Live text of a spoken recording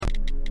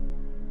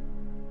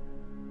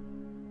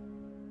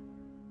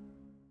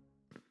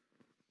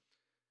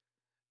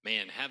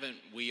Man, haven't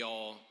we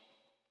all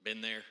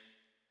been there?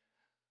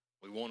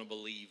 We want to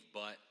believe,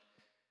 but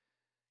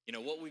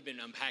what we've been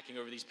unpacking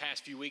over these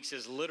past few weeks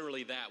is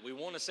literally that. We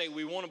want to say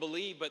we want to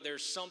believe, but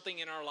there's something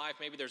in our life,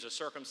 maybe there's a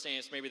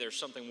circumstance, maybe there's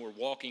something we're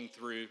walking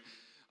through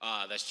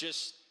that's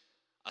just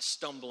a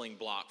stumbling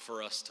block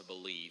for us to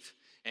believe.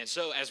 And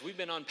so as we've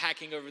been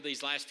unpacking over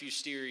these last few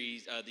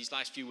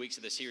weeks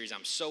of the series,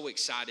 I'm so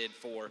excited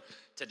for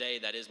today.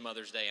 That is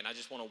Mother's Day. And I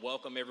just want to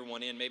welcome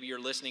everyone in. Maybe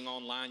you're listening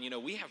online.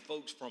 We have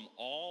folks from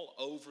all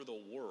over the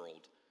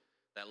world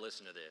that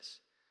listen to this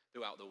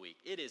throughout the week.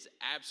 It is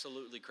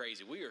absolutely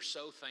crazy. We are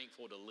so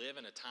thankful to live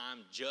in a time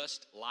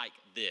just like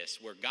this,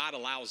 where God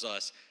allows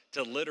us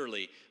to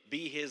literally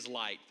be his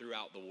light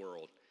throughout the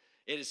world.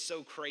 It is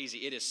so crazy.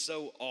 It is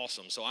so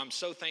awesome. So I'm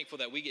so thankful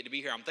that we get to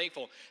be here. I'm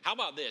thankful. How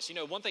about this?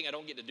 One thing I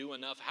don't get to do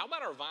enough. How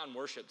about our Vine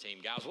worship team,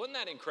 guys? Wasn't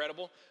that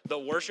incredible? The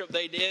worship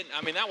they did.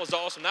 I mean, that was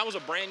awesome. That was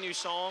a brand new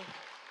song.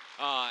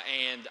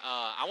 And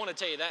I want to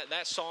tell you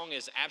that song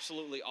is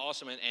absolutely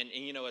awesome.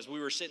 And as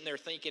we were sitting there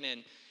thinking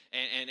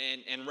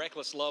and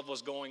Reckless Love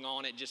was going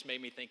on, it just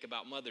made me think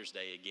about Mother's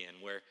Day again,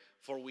 where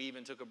before we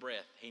even took a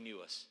breath, he knew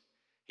us.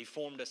 He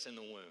formed us in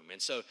the womb.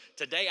 And so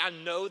today I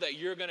know that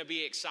you're going to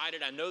be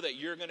excited. I know that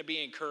you're going to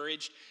be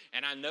encouraged.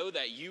 And I know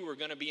that you are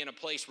going to be in a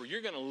place where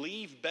you're going to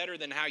leave better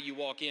than how you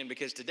walk in.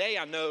 Because today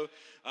I know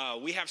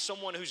we have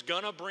someone who's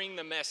going to bring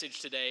the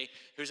message today,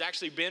 who's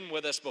actually been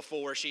with us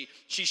before. She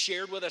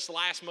shared with us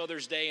last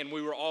Mother's Day, and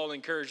we were all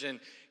encouraged.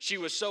 And she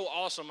was so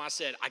awesome. I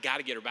said, I got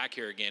to get her back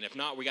here again. If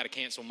not, we got to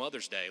cancel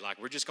Mother's Day.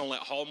 We're just going to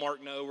let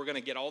Hallmark know. We're going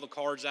to get all the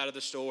cards out of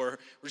the store.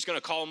 We're just going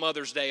to call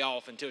Mother's Day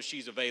off until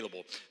she's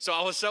available. So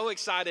I was so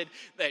excited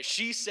that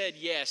she said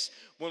yes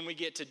when we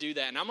get to do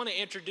that. And I'm going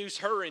to introduce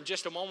her in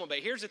just a moment. But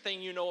here's the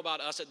thing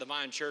about us at the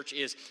Vine Church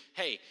is,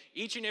 hey,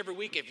 each and every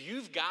week, if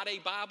you've got a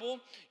Bible,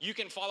 you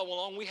can follow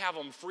along. We have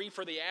them free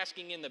for the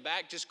asking in the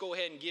back. Just go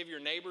ahead and give your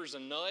neighbors a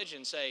nudge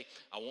and say,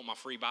 I want my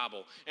free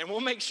Bible. And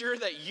we'll make sure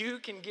that you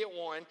can get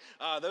one.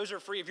 Those are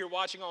free. If you're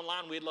watching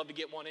online, we'd love to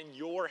get one in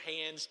your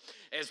hands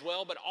as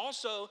well. But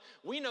also,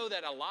 we know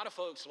that a lot of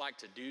folks like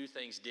to do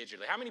things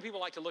digitally. How many people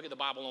like to look at the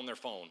Bible on their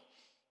phone?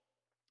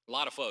 A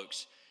lot of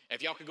folks.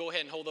 If y'all could go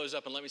ahead and hold those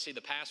up and let me see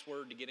the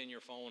password to get in your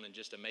phone and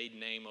just a maiden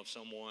name of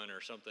someone or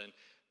something,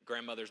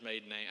 grandmother's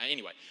maiden name.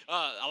 Anyway,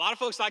 a lot of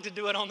folks like to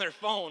do it on their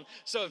phone.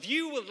 So if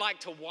you would like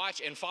to watch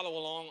and follow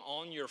along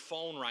on your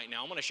phone right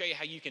now, I'm going to show you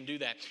how you can do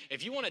that.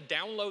 If you want to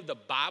download the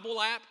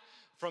Bible app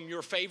from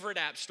your favorite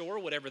app store,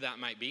 whatever that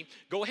might be,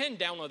 go ahead and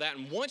download that.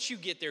 And once you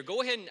get there,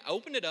 go ahead and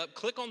open it up,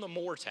 click on the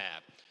More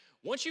tab.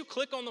 Once you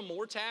click on the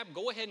More tab,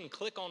 go ahead and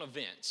click on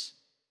Events.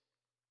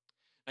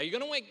 Now, you're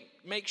going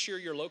to make sure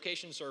your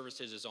location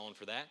services is on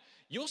for that.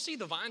 You'll see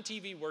the Vine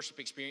TV worship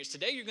experience.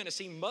 Today, you're going to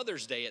see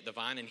Mother's Day at the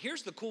Vine. And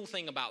here's the cool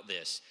thing about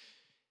this.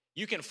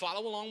 You can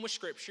follow along with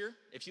Scripture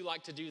if you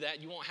like to do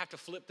that. You won't have to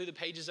flip through the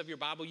pages of your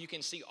Bible. You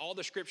can see all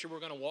the Scripture we're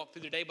going to walk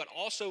through today. But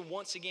also,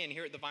 once again,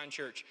 here at the Vine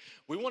Church,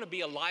 we want to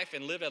be a life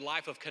and live a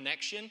life of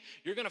connection.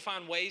 You're going to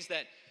find ways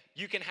that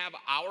you can have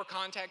our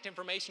contact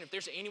information if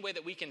there's any way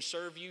that we can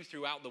serve you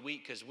throughout the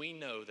week, because we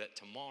know that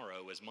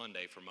tomorrow is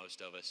Monday for most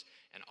of us,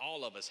 and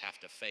all of us have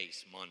to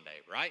face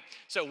Monday, right?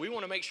 So we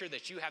want to make sure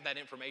that you have that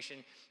information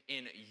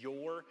in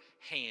your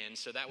hands,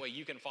 so that way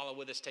you can follow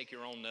with us, take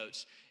your own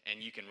notes,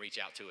 and you can reach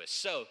out to us.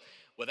 So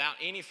without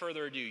any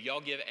further ado,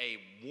 y'all give a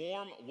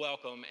warm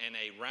welcome and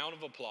a round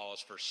of applause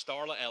for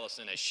Starla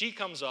Ellison as she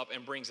comes up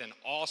and brings an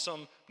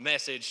awesome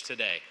message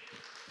today.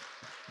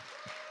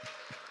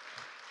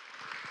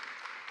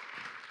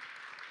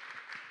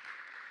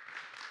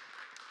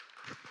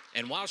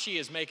 And while she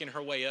is making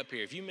her way up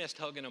here, if you missed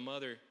hugging a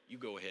mother, you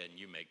go ahead and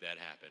you make that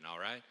happen, all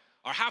right?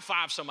 Or high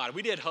five somebody.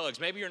 We did hugs.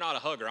 Maybe you're not a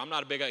hugger. I'm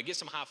not a big hugger. Get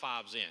some high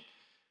fives in.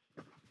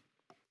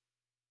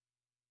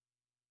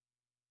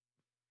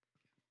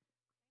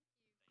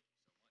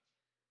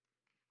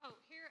 Oh,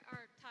 here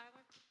are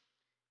Tyler,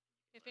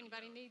 if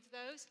anybody needs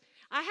those.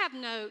 I have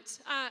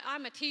notes.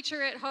 I'm a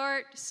teacher at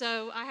heart,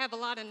 so I have a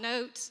lot of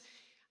notes.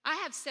 I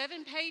have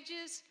 7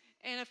 pages.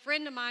 And a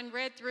friend of mine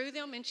read through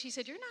them, and she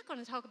said, you're not going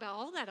to talk about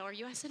all that, are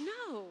you? I said,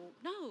 no,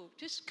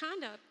 just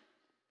kind of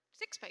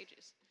 6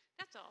 pages.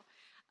 That's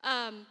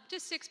all.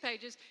 Just 6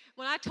 pages.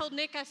 When I told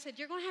Nick, I said,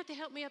 you're going to have to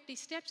help me up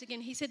these steps again.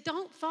 He said,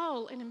 don't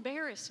fall and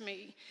embarrass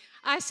me.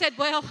 I said,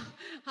 well,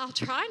 I'll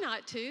try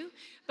not to,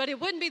 but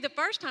it wouldn't be the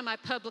first time I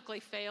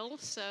publicly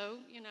failed. So,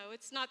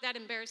 it's not that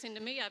embarrassing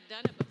to me. I've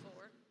done it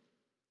before.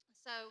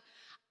 So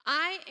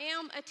I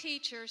am a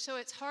teacher, so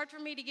it's hard for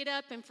me to get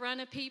up in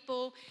front of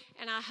people,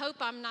 and I hope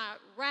I'm not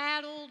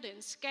rattled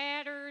and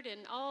scattered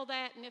and all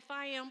that, and if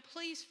I am,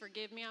 please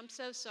forgive me. I'm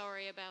so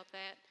sorry about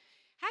that.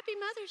 Happy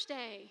Mother's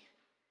Day.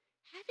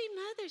 Happy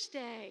Mother's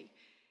Day.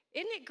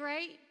 Isn't it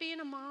great being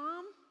a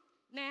mom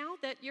now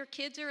that your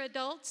kids are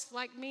adults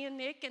like me and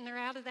Nick and they're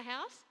out of the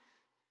house?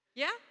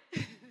 Yeah?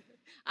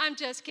 I'm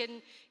just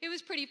kidding. It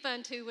was pretty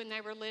fun, too, when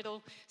they were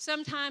little.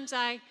 Sometimes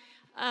I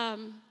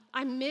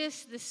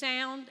miss the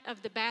sound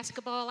of the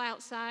basketball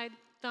outside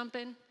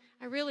thumping.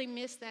 I really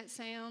miss that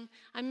sound.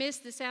 I miss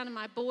the sound of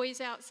my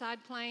boys outside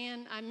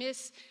playing. I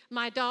miss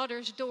my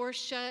daughter's door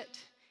shut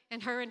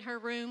and her in her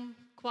room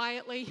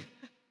quietly.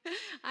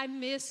 I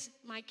miss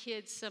my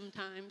kids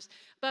sometimes.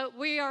 But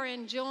we are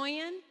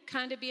enjoying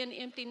kind of being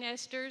empty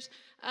nesters.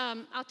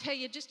 I'll tell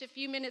you just a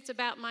few minutes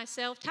about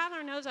myself.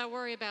 Tyler knows I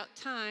worry about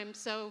time,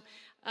 so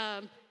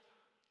I'll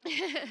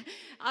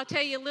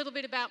tell you a little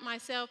bit about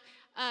myself.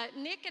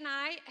 Nick and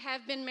I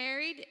have been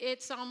married.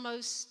 It's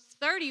almost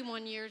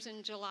 31 years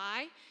in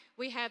July.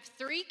 We have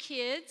 3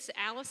 kids.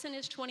 Ellison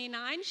is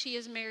 29. She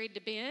is married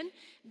to Ben.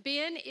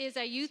 Ben is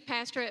a youth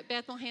pastor at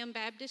Bethlehem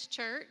Baptist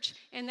Church,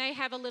 and they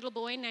have a little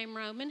boy named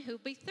Roman who'll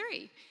be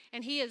 3.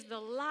 And he is the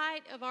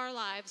light of our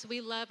lives. We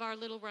love our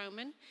little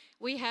Roman.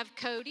 We have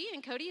Cody,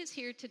 and Cody is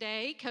here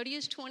today. Cody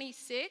is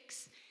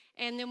 26.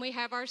 And then we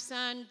have our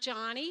son,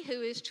 Johnny,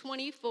 who is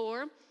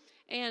 24.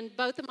 And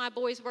both of my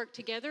boys work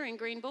together in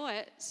Greenville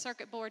at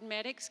Circuit Board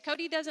Medics.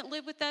 Cody doesn't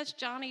live with us.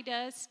 Johnny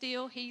does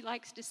still. He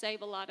likes to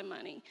save a lot of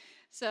money.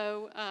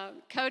 So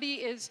Cody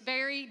is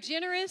very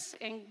generous,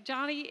 and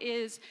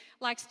Johnny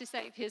likes to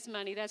save his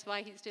money. That's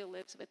why he still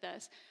lives with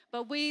us.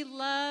 But we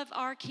love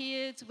our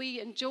kids. We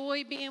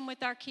enjoy being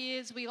with our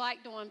kids. We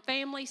like doing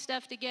family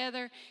stuff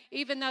together.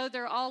 Even though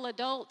they're all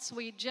adults,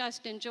 we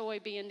just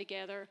enjoy being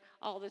together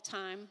all the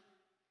time.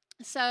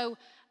 So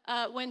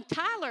when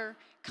Tyler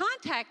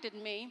contacted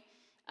me,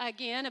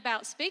 again,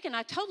 about speaking,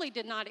 I totally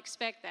did not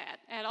expect that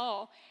at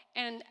all.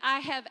 And I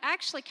have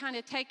actually kind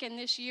of taken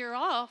this year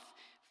off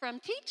from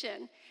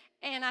teaching.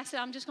 And I said,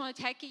 I'm just going to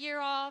take a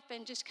year off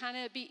and just kind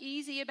of be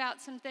easy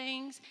about some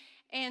things.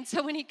 And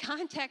so when he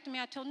contacted me,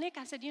 I told Nick,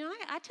 I said,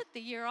 I took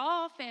the year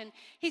off. And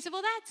he said,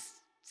 well,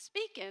 that's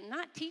speaking,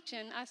 not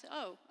teaching. I said,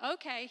 oh,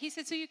 okay. He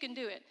said, so you can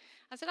do it.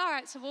 I said, all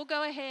right, so we'll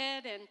go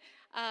ahead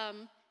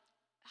and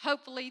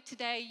hopefully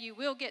today you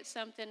will get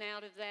something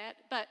out of that.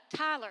 But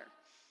Tyler,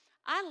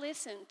 I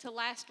listened to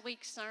last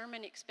week's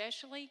sermon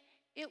especially.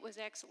 It was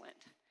excellent.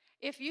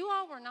 If you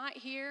all were not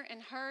here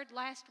and heard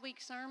last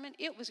week's sermon,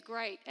 it was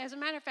great. As a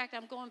matter of fact,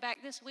 I'm going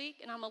back this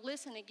week and I'm going to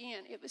listen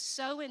again. It was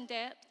so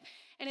in-depth.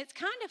 And it's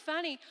kind of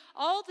funny,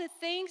 all the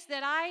things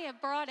that I have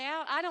brought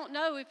out, I don't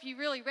know if you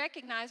really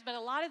recognize, but a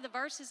lot of the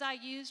verses I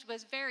used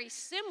was very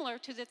similar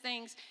to the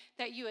things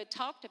that you had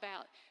talked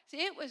about. So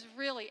it was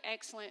really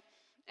excellent.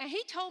 And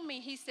he told me,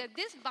 he said,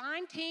 this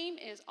Vine team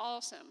is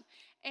awesome.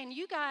 And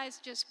you guys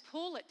just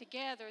pull it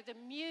together. The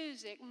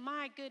music,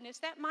 my goodness,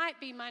 that might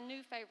be my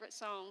new favorite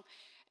song.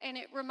 And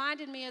it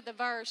reminded me of the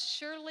verse,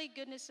 surely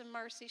goodness and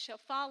mercy shall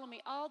follow me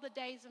all the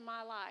days of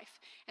my life,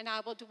 and I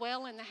will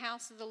dwell in the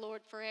house of the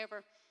Lord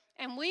forever.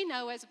 And we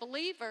know as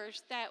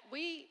believers that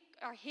we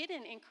are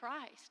hidden in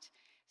Christ.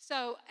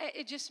 So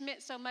it just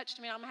meant so much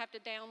to me. I'm going to have to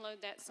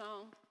download that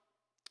song.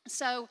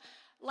 So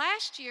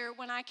last year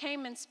when I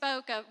came and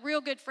spoke, a real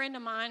good friend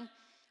of mine,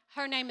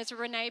 her name is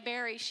Renee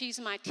Berry.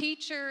 She's my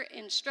teacher,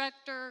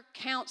 instructor,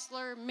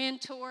 counselor,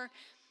 mentor.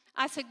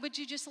 I said, would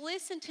you just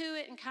listen to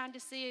it and kind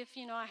of see if,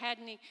 I had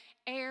any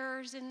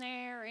errors in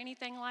there or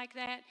anything like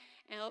that?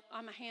 And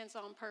I'm a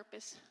hands-on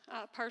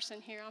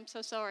person here. I'm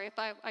so sorry if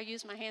I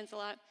use my hands a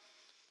lot.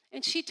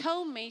 And she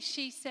told me,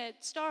 she said,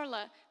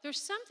 Starla,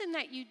 there's something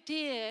that you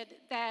did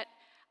that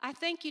I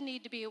think you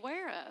need to be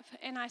aware of.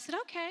 And I said,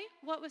 okay,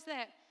 what was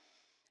that?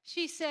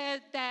 She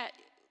said that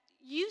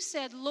you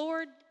said,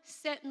 Lord,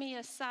 set me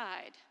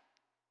aside.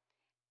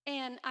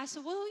 And I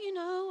said, well,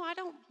 I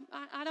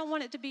don't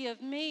want it to be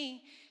of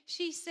me.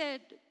 She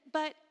said,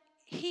 but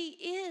he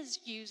is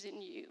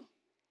using you.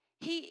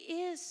 He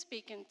is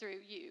speaking through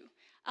you.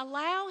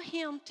 Allow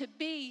him to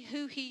be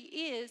who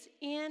he is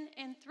in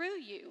and through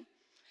you.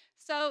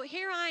 So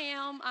here I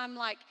am. I'm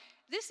like,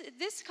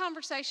 this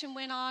conversation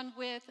went on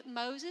with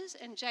Moses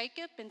and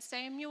Jacob and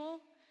Samuel.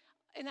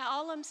 And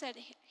all of them said,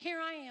 here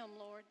I am,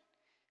 Lord.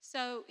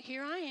 So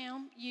here I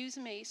am, use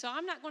me. So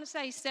I'm not going to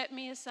say set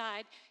me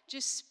aside.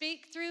 Just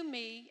speak through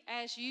me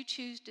as you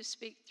choose to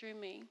speak through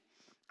me.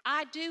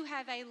 I do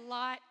have a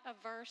lot of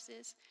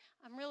verses.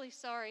 I'm really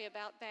sorry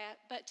about that.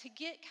 But to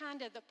get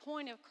kind of the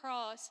point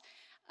across,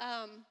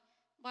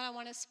 what I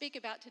want to speak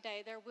about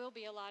today, there will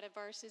be a lot of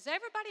verses.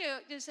 Everybody,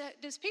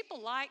 does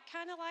people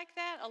kind of like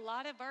that? A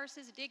lot of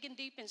verses, digging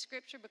deep in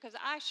Scripture? Because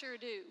I sure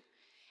do.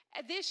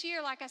 This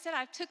year, like I said,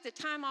 I took the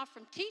time off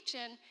from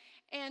teaching.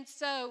 And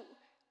so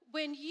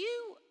when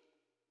you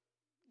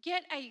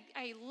get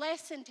a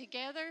lesson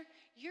together,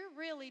 you're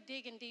really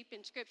digging deep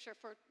in Scripture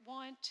for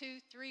 1, 2,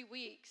 3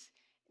 weeks.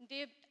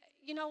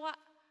 You know what?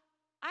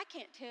 I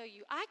can't tell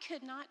you. I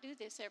could not do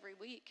this every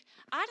week.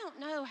 I don't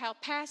know how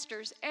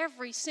pastors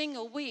every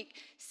single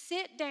week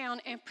sit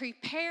down and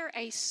prepare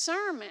a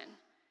sermon.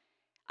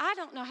 I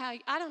don't know how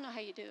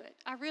you do it.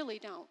 I really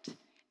don't.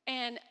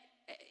 And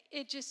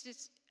it just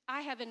is.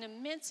 I have an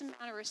immense amount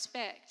of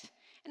respect.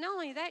 And not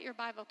only that, you're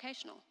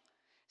bivocational.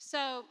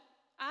 So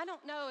I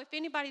don't know if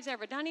anybody's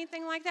ever done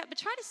anything like that, but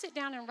try to sit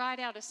down and write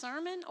out a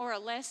sermon or a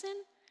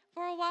lesson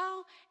for a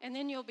while, and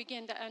then you'll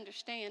begin to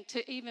understand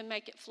to even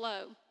make it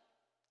flow.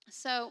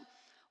 So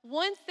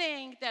one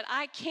thing that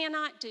I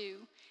cannot do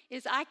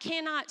is I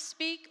cannot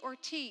speak or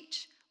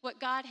teach what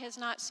God has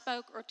not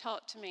spoke or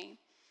taught to me.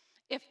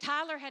 If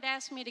Tyler had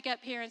asked me to get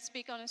up here and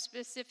speak on a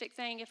specific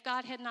thing, if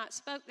God had not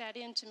spoke that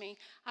into me,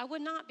 I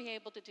would not be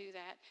able to do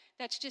that.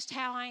 That's just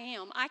how I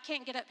am. I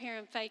can't get up here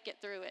and fake it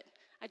through it.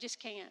 I just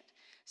can't.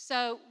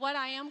 So what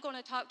I am going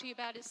to talk to you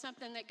about is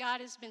something that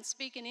God has been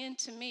speaking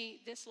into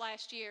me this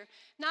last year.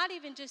 Not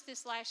even just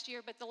this last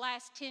year, but the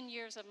last 10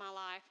 years of my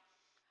life.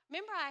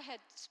 Remember, I had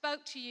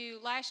spoke to you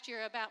last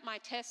year about my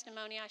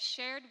testimony. I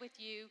shared with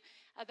you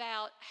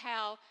about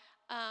how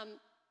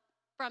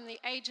from the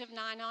age of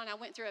 9 on, I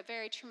went through a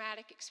very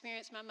traumatic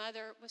experience. My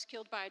mother was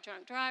killed by a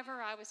drunk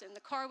driver. I was in the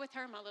car with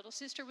her. My little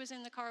sister was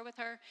in the car with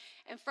her.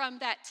 And from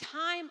that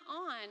time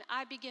on,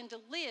 I began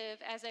to live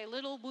as a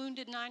little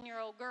wounded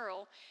 9-year-old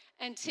girl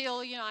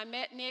until, I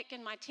met Nick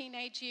in my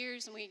teenage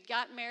years, and we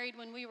got married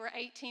when we were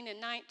 18 and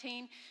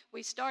 19.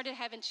 We started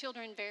having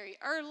children very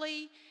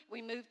early.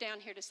 We moved down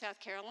here to South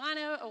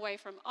Carolina, away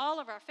from all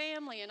of our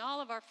family and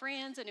all of our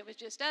friends, and it was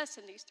just us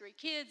and these 3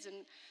 kids,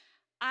 and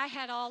I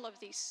had all of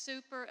these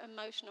super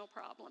emotional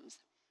problems.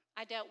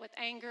 I dealt with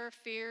anger,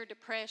 fear,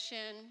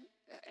 depression,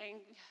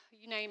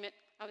 you name it.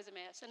 I was a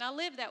mess. And I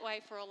lived that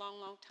way for a long,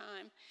 long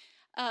time.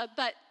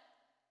 But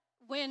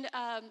when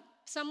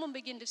someone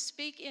began to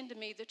speak into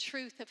me the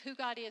truth of who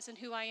God is and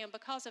who I am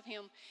because of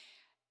him,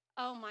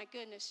 oh my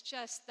goodness,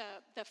 just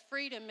the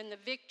freedom and the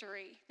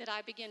victory that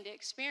I began to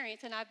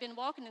experience. And I've been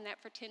walking in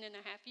that for 10 and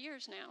a half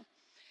years now.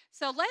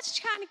 So let's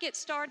kind of get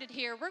started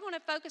here. We're going to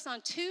focus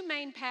on 2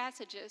 main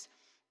passages.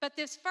 But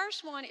this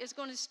first one is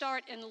going to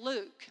start in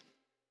Luke.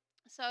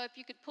 So if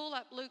you could pull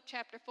up Luke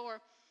chapter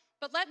 4.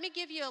 But let me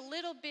give you a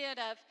little bit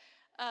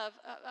of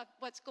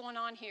what's going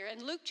on here.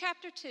 In Luke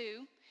chapter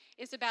 2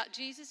 is about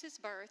Jesus'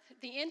 birth.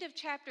 The end of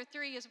chapter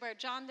 3 is where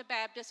John the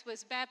Baptist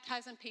was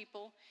baptizing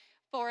people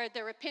for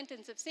the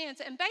repentance of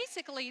sins. And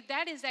basically,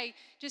 that is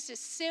just a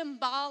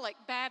symbolic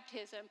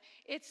baptism.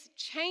 It's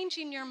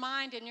changing your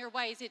mind and your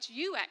ways. It's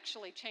you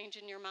actually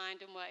changing your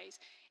mind and ways.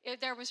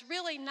 There was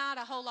really not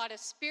a whole lot of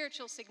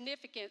spiritual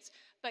significance,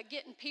 but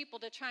getting people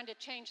to trying to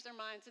change their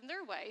minds and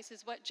their ways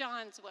is what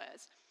John's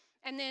was.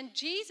 And then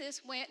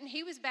Jesus went and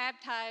he was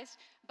baptized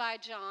by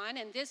John,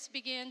 and this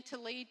began to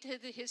lead to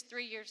his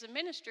 3 years of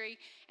ministry.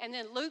 And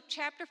then Luke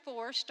chapter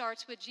 4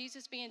 starts with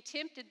Jesus being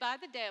tempted by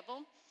the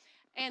devil.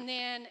 And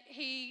then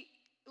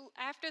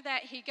after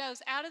that, he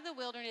goes out of the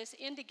wilderness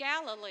into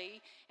Galilee.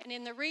 And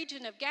in the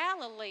region of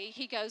Galilee,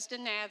 he goes to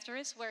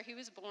Nazareth, where he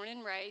was born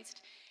and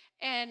raised.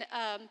 And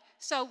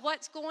so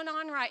what's going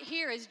on right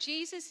here is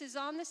Jesus is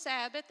on the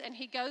Sabbath, and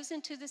he goes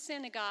into the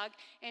synagogue,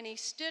 and he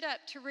stood up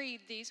to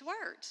read these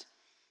words.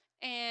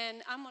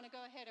 And I'm going to go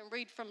ahead and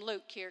read from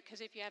Luke here,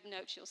 because if you have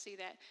notes, you'll see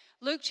that.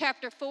 Luke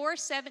chapter 4,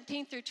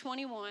 17 through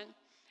 21.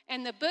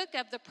 And the book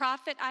of the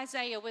prophet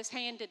Isaiah was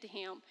handed to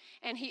him,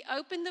 and he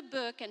opened the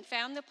book and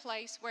found the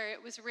place where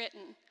it was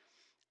written.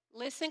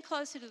 Listen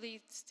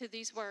closely to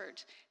these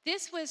words.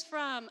 This was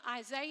from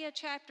Isaiah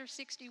chapter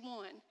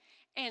 61.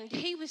 And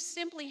he was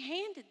simply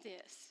handed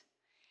this.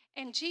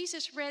 And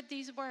Jesus read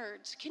these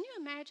words. Can you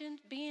imagine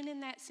being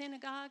in that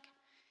synagogue?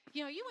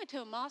 You went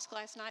to a mosque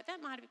last night.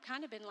 That might have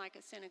kind of been like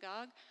a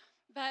synagogue.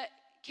 But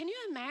can you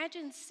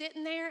imagine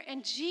sitting there?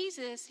 And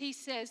Jesus, he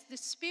says, the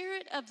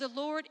Spirit of the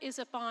Lord is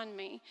upon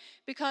me,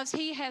 because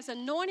he has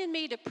anointed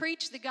me to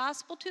preach the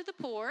gospel to the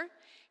poor.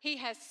 He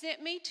has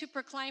sent me to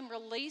proclaim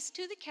release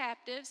to the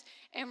captives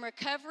and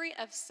recovery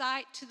of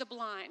sight to the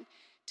blind,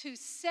 to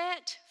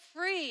set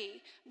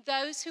free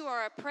those who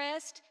are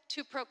oppressed,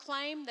 to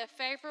proclaim the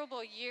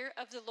favorable year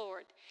of the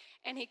Lord.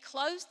 And he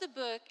closed the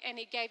book, and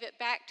he gave it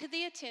back to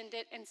the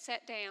attendant and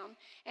sat down.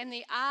 And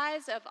the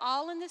eyes of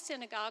all in the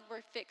synagogue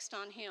were fixed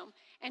on him.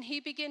 And he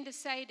began to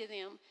say to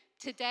them,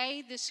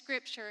 today the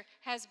scripture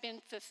has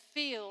been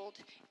fulfilled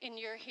in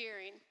your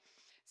hearing.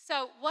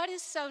 So what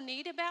is so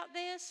neat about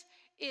this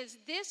is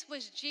this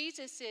was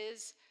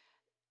Jesus's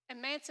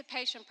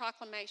Emancipation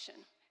Proclamation.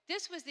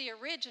 This was the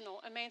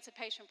original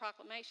Emancipation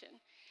Proclamation.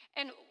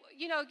 And,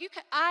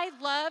 I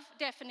love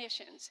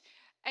definitions.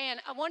 And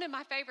one of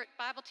my favorite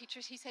Bible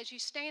teachers, he says, you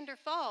stand or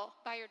fall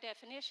by your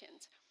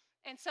definitions.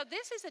 And so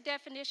this is a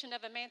definition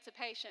of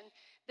emancipation,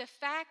 the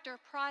fact or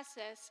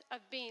process of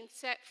being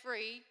set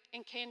free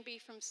and can be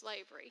from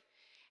slavery.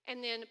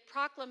 And then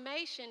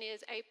proclamation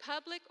is a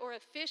public or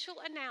official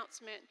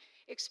announcement,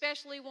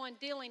 especially one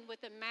dealing with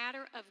a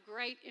matter of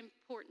great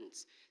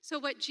importance. So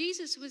what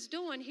Jesus was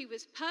doing, he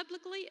was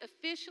publicly,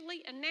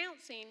 officially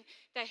announcing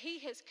that he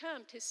has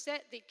come to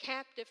set the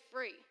captive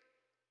free.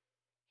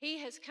 He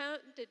has come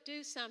to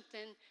do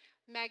something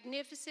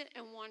magnificent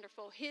and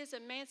wonderful. His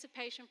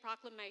Emancipation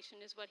Proclamation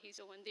is what he's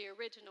doing, the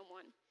original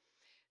one.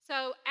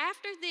 So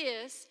after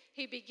this,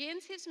 he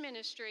begins his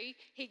ministry.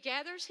 He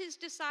gathers his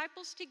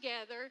disciples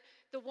together,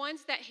 the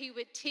ones that he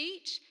would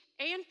teach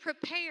and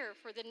prepare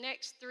for the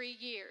next 3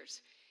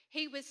 years.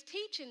 He was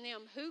teaching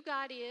them who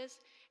God is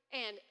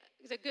and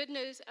the good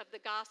news of the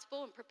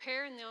gospel, and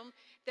preparing them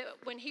that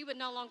when he would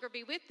no longer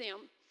be with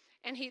them.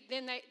 And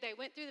then they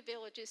went through the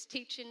villages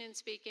teaching and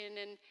speaking,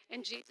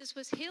 and Jesus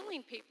was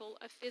healing people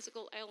of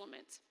physical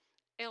ailments.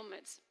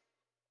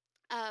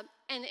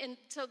 And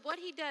so what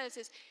he does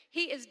is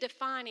he is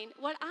defining.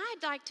 What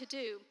I'd like to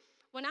do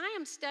when I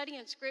am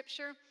studying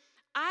Scripture,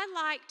 I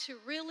like to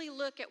really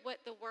look at what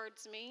the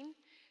words mean.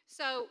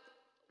 So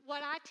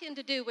what I tend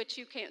to do, which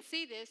you can't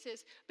see this,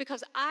 is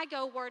because I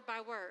go word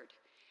by word.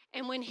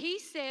 And when he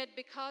said,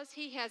 because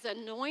he has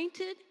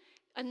anointed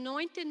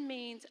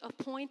means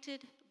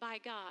appointed by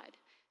God.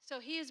 So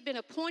he has been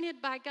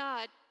appointed by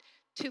God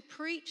to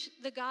preach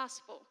the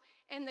gospel.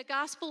 And the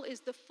gospel is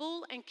the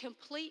full and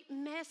complete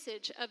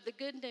message of the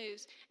good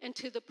news and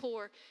to the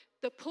poor.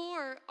 The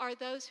poor are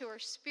those who are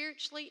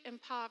spiritually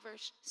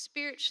impoverished,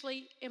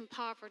 spiritually in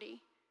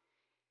poverty.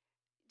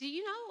 Do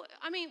you know,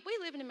 we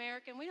live in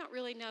America and we don't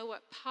really know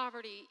what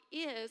poverty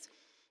is.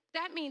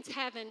 That means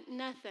having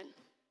nothing.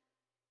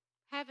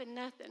 Having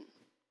nothing.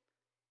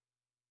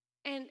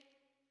 And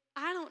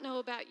I don't know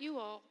about you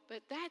all,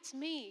 but that's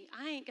me.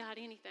 I ain't got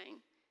anything.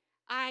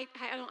 I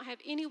don't have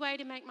any way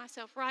to make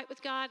myself right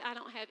with God. I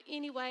don't have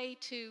any way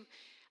to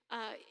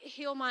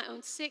heal my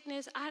own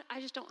sickness. I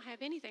just don't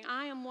have anything.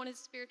 I am one who is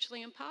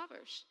spiritually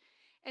impoverished.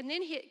 And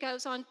then it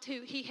goes on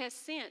to, he has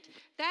sent.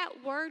 That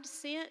word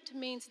sent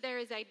means there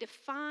is a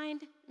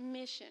defined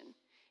mission.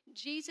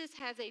 Jesus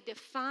has a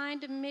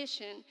defined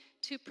mission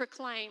to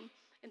proclaim.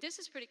 And this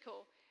is pretty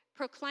cool.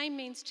 Proclaim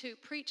means to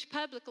preach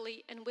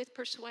publicly and with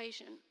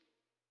persuasion.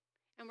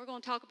 And we're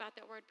going to talk about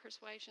that word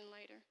persuasion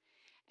later.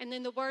 And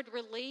then the word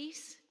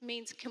release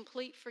means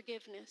complete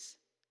forgiveness.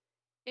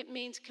 It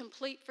means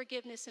complete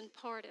forgiveness and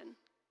pardon.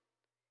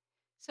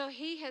 So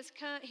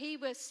he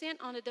was sent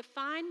on a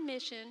defined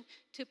mission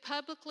to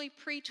publicly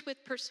preach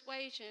with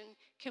persuasion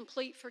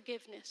complete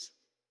forgiveness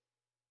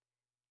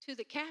to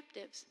the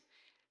captives.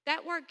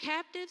 That word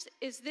captives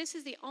this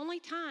is the only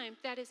time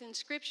that is in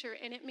Scripture,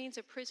 and it means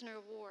a prisoner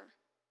of war.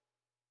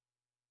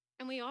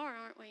 And we are,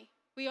 aren't we?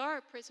 We are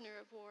a prisoner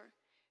of war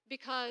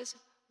because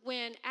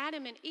when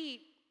Adam and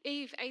Eve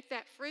ate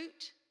that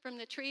fruit from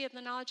the tree of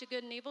the knowledge of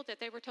good and evil that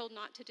they were told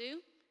not to do,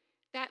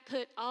 that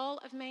put all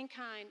of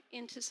mankind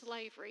into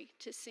slavery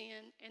to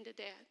sin and to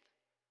death.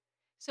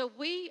 So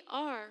we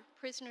are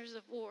prisoners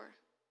of war.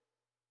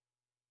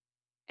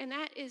 And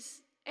that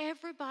is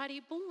everybody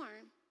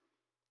born.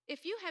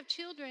 If you have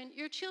children,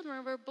 your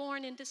children were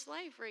born into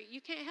slavery. You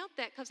can't help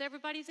that because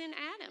everybody's in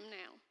Adam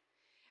now.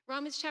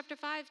 Romans chapter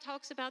 5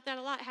 talks about that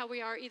a lot, how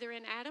we are either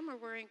in Adam or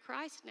we're in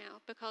Christ now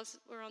because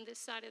we're on this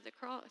side of the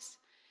cross.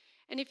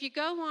 And if you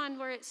go on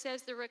where it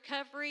says the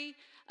recovery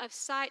of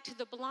sight to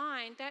the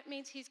blind, that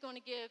means he's going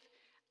to give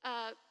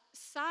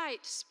sight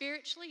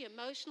spiritually,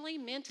 emotionally,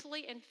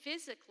 mentally, and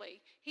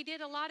physically. He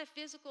did a lot of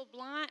physical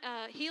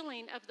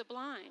healing of the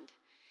blind.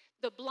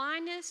 The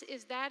blindness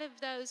is that of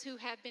those who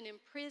have been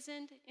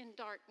imprisoned in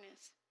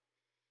darkness.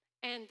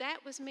 And that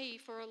was me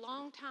for a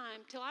long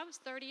time. Till I was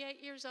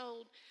 38 years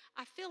old,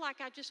 I feel like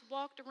I just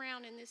walked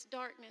around in this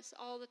darkness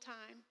all the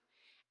time.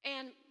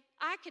 And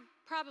I could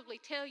probably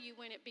tell you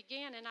when it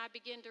began and I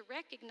began to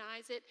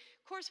recognize it.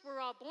 Of course, we're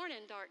all born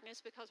in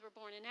darkness because we're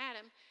born in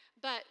Adam.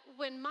 But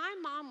when my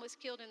mom was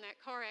killed in that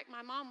car wreck,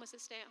 my mom was a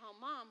stay-at-home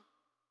mom,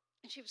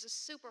 and she was a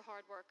super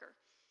hard worker.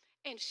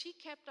 And she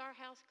kept our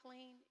house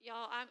clean.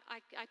 Y'all,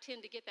 I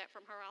tend to get that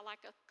from her. I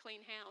like a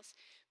clean house.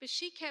 But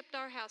she kept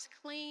our house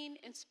clean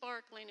and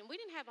sparkling. And we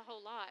didn't have a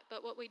whole lot,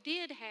 but what we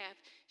did have,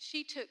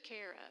 she took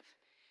care of.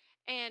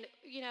 And,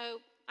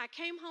 I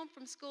came home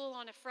from school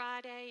on a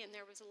Friday, and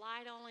there was a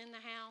light on in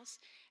the house.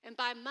 And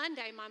by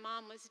Monday, my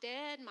mom was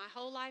dead. My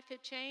whole life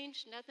had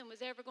changed. Nothing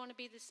was ever going to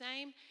be the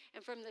same.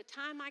 And from the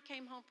time I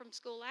came home from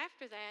school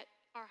after that,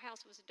 our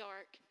house was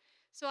dark.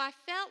 So I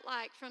felt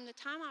like from the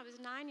time I was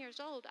 9 years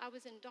old, I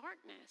was in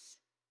darkness.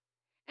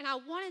 And I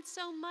wanted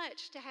so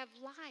much to have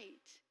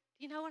light.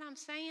 You know what I'm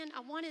saying? I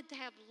wanted to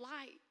have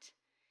light.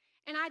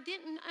 And I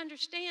didn't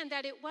understand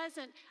that it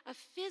wasn't a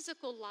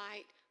physical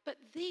light, but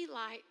the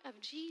light of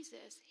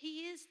Jesus.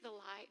 He is the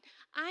light.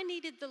 I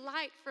needed the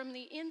light from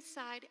the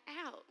inside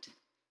out.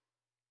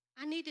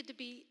 I needed to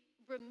be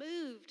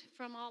removed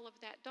from all of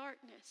that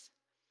darkness.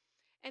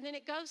 And then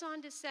it goes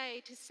on to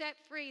say, to set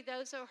free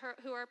those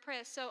who are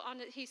oppressed. So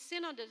he's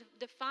sent on a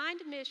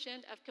defined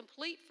mission of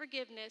complete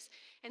forgiveness.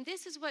 And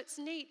this is what's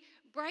neat,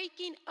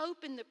 breaking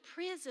open the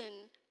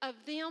prison of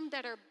them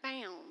that are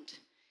bound.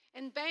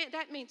 And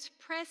that means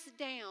pressed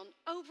down,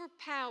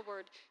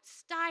 overpowered,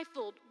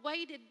 stifled,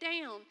 weighted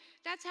down.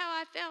 That's how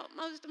I felt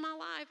most of my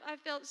life. I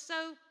felt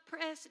so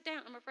pressed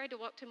down. I'm afraid to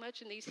walk too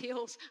much in these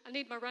heels. I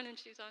need my running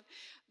shoes on.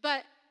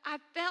 But I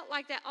felt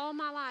like that all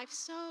my life,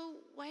 so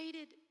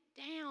weighted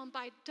down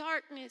by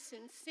darkness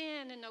and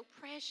sin and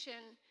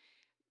oppression.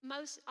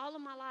 Most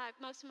of my life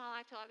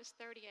till I was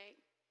 38,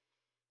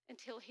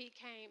 until he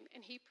came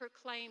and he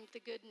proclaimed the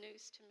good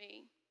news to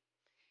me.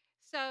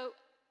 So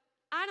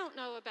I don't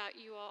know about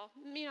you all.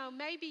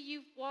 Maybe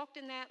you've walked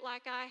in that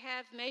like I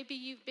have. Maybe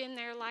you've been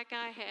there like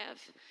I have.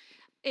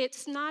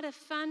 It's not a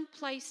fun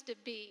place to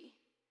be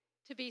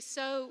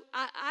so,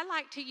 I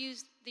like to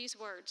use these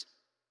words,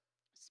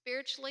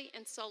 spiritually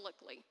and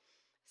solically.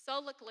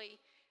 Solically,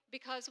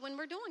 because when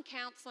we're doing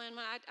counseling,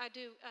 when I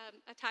do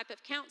a type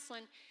of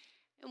counseling,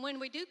 And when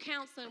we do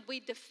counseling, we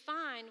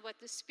define what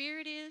the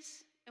spirit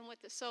is and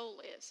what the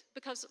soul is.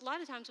 Because a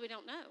lot of times we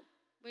don't know.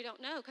 We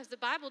don't know because the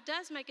Bible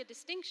does make a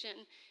distinction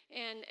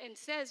and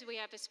says we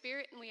have a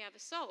spirit and we have a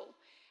soul.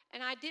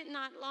 And I did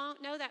not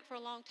know that for a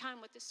long time,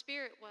 what the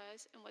spirit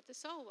was and what the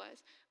soul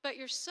was. But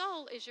your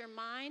soul is your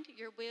mind,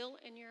 your will,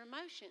 and your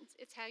emotions.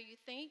 It's how you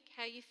think,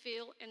 how you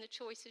feel, and the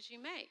choices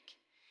you make.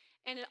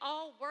 And it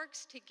all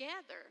works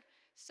together.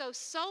 So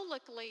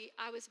soulically,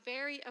 I was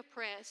very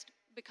oppressed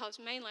because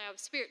mainly I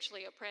was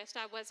spiritually oppressed.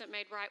 I wasn't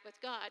made right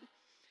with God.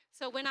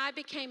 So when I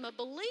became a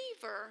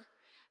believer,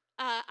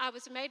 I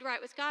was made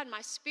right with God.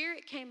 My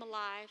spirit came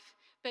alive,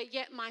 but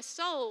yet my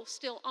soul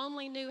still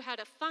only knew how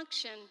to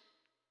function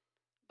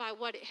by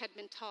what it had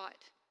been taught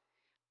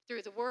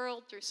through the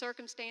world, through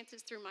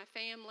circumstances, through my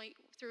family,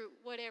 through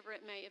whatever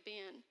it may have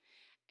been.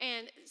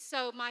 And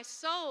so my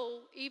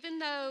soul, even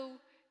though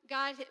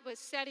God was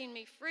setting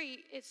me free,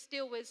 it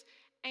still was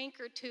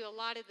anchored to a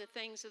lot of the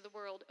things of the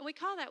world. And we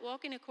call that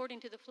walking according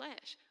to the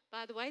flesh.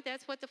 By the way,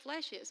 that's what the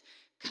flesh is.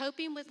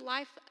 Coping with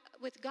life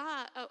with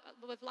God,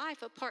 with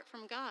life apart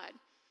from God.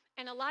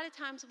 And a lot of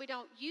times we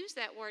don't use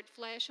that word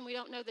flesh and we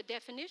don't know the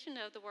definition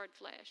of the word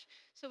flesh.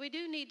 So we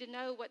do need to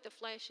know what the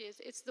flesh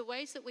is. It's the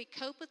ways that we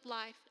cope with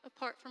life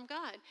apart from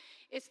God.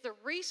 It's the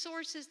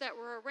resources that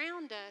were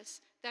around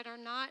us that are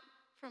not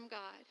from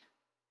God.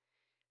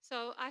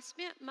 So I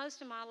spent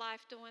most of my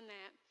life doing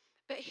that.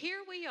 But here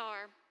we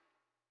are.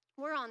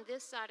 We're on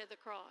this side of the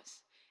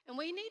cross. And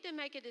we need to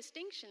make a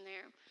distinction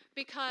there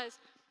because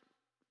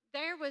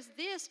there was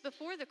this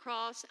before the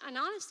cross, and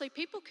honestly,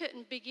 people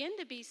couldn't begin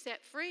to be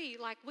set free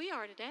like we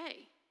are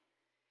today.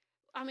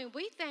 I mean,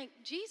 we thank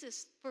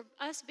Jesus for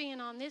us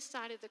being on this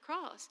side of the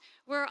cross.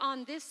 We're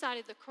on this side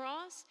of the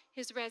cross,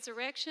 his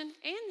resurrection,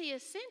 and the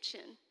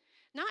ascension.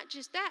 Not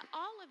just that,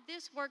 all of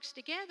this works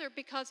together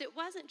because it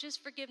wasn't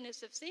just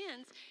forgiveness of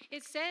sins.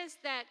 It says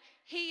that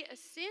he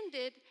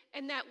ascended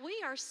and that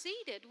we are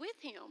seated with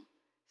him.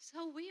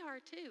 So we are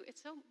too.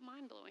 It's so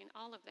mind-blowing,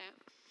 all of that.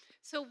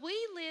 So we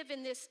live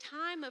in this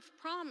time of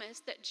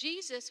promise that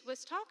Jesus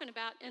was talking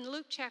about in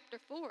Luke chapter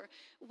 4.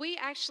 We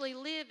actually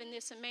live in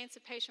this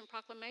Emancipation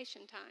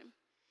Proclamation time.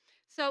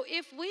 So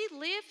if we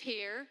live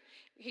here,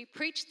 he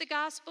preached the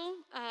gospel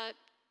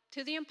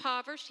to the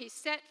impoverished. He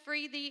set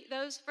free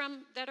those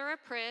that are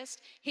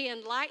oppressed. He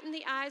enlightened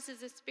the eyes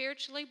of the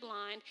spiritually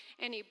blind,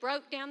 and he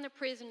broke down the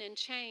prison and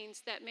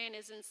chains that man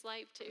is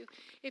enslaved to.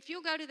 If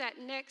you'll go to that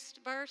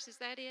next verse, is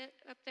that it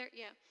up there?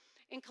 Yeah.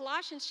 In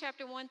Colossians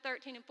chapter 1,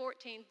 13 and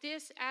 14,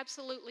 this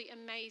absolutely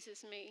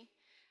amazes me.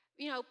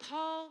 You know,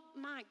 Paul,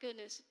 my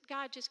goodness,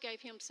 God just gave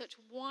him such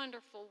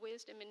wonderful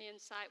wisdom and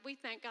insight. We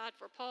thank God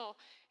for Paul,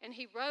 and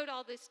he wrote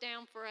all this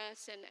down for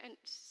us. And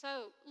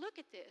so look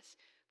at this.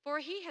 For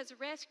he has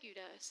rescued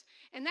us.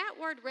 And that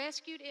word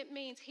rescued, it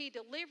means he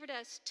delivered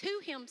us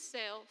to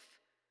himself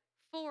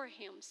for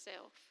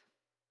himself.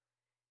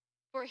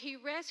 For he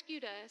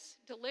rescued us,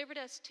 delivered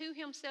us to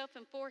himself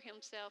and for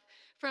himself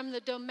from the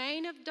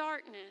domain of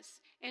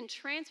darkness and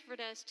transferred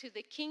us to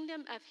the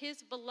kingdom of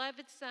his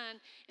beloved Son,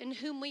 in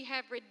whom we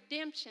have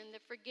redemption, the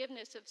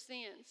forgiveness of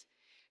sins.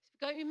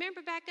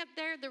 Remember back up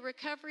there, the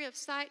recovery of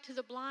sight to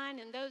the blind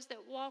and those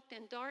that walked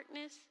in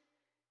darkness?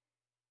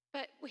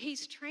 But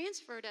he's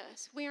transferred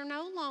us. We are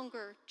no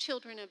longer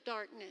children of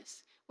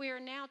darkness. We are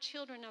now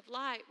children of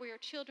light. We are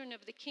children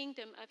of the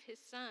kingdom of his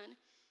Son.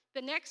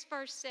 The next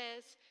verse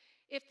says,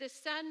 if the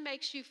Son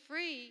makes you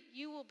free,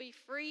 you will be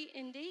free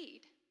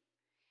indeed.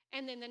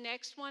 And then the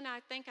next one, I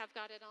think I've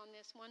got it on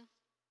this one.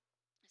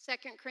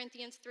 2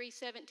 Corinthians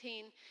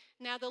 3:17.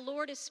 Now the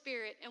Lord is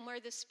spirit, and where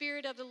the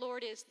spirit of the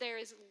Lord is, there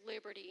is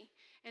liberty.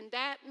 And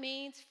that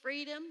means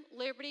freedom,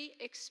 liberty,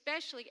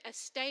 especially a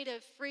state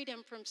of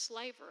freedom from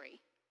slavery.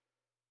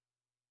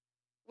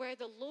 Where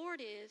the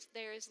Lord is,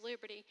 there is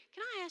liberty.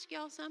 Can I ask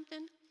y'all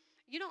something?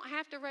 You don't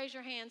have to raise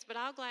your hands, but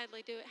I'll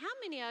gladly do it. How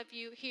many of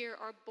you here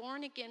are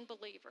born-again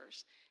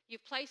believers?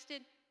 You've placed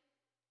it.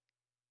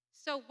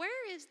 So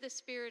where is the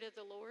Spirit of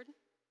the Lord?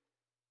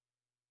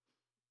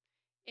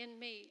 In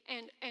me.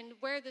 And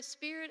where the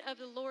Spirit of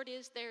the Lord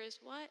is, there is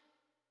what?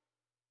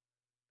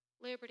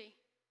 Liberty.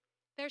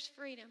 There's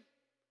freedom.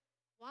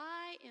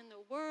 Why in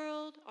the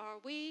world are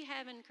we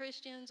having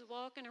Christians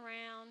walking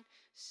around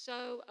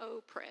so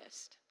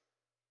oppressed?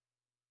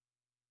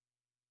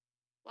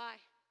 Why?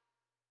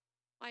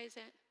 Why is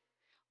that?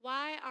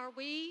 Why are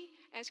we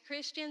as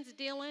Christians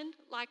dealing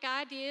like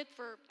I did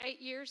for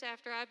 8 years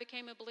after I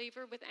became a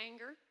believer with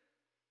anger?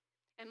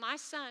 And my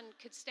son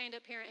could stand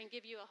up here and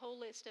give you a whole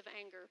list of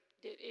anger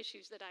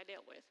issues that I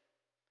dealt with.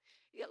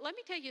 Let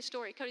me tell you a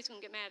story. Cody's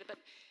going to get mad, but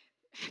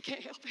I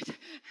can't help it.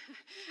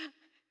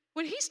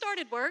 When he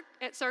started work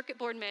at Circuit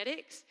Board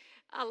Medics,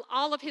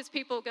 all of his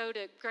people go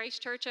to Grace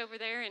Church over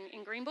there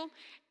in Greenville,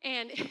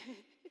 and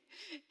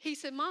he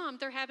said, Mom,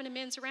 they're having a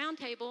men's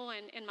roundtable,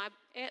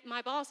 and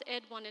my boss,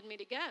 Ed, wanted me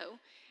to go.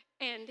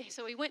 And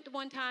so he went to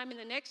one time, and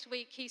the next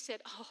week he said,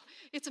 oh,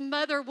 it's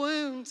mother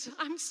wounds.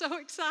 I'm so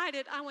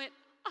excited. I went,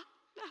 oh,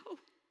 no.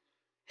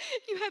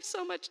 You have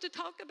so much to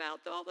talk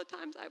about all the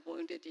times I've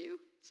wounded you.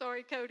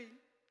 Sorry, Cody.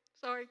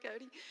 Sorry,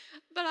 Cody.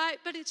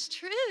 But it's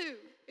true.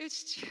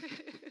 It's true.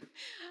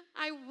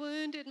 I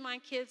wounded my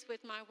kids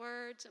with my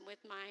words and with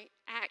my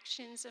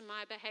actions and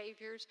my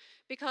behaviors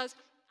because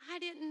I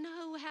didn't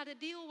know how to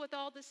deal with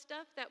all the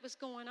stuff that was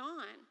going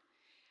on.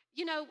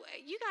 You know,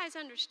 you guys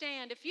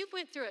understand, if you've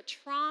went through a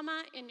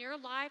trauma in your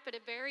life at a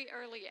very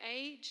early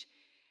age,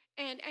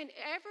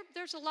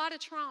 there's a lot of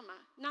trauma,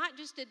 not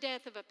just the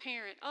death of a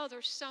parent. Oh,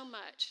 there's so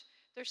much.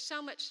 There's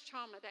so much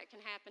trauma that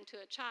can happen to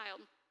a child.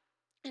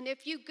 And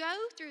if you go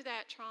through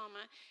that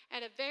trauma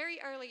at a very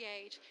early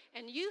age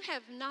and you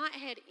have not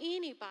had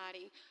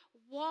anybody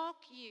walk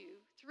you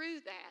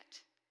through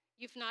that,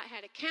 you've not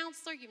had a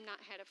counselor, you've not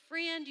had a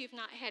friend, you've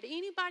not had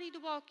anybody to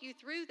walk you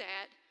through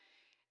that,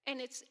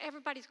 and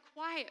everybody's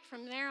quiet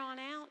from there on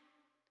out,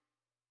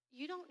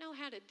 you don't know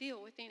how to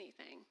deal with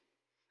anything.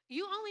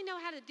 You only know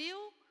how to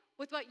deal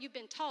with what you've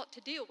been taught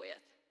to deal with.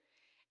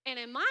 And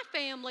in my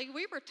family,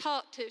 we were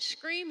taught to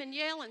scream and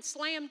yell and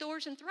slam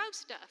doors and throw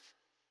stuff.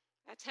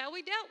 That's how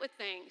we dealt with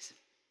things.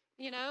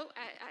 You know,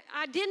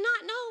 I did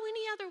not know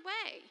any other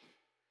way.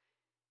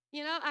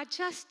 You know, I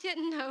just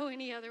didn't know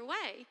any other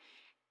way.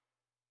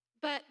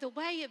 But the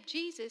way of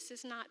Jesus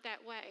is not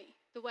that way.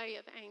 The way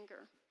of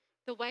anger,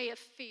 the way of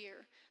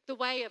fear, the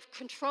way of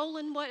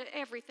controlling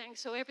everything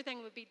so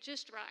everything would be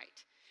just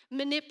right.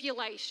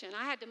 Manipulation.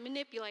 I had to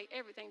manipulate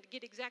everything to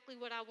get exactly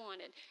what I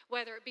wanted,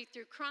 whether it be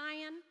through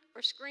crying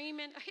or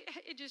screaming.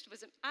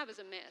 I was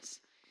a mess.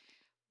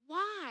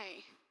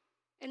 Why?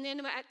 And then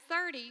at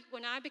 30,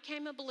 when I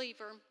became a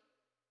believer,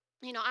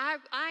 you know,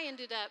 I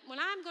ended up, when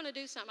I'm going to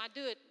do something, I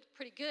do it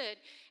pretty good.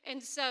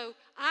 And so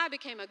I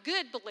became a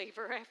good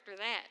believer after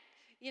that.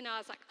 You know, I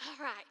was like,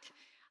 all right,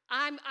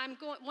 I'm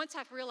going, once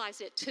I've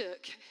realized it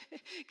took,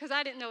 because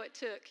I didn't know it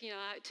took, you know,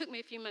 it took me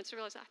a few months to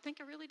realize, I think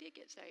I really did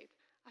get saved.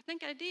 I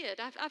think I did.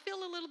 I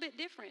feel a little bit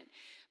different.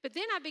 But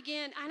then I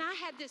began, and I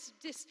had this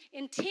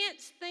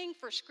intense thing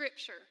for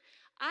Scripture.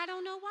 I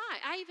don't know why.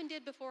 I even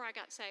did before I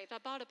got saved. I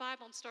bought a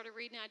Bible and started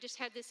reading. I just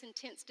had this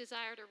intense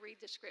desire to read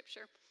the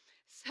Scripture.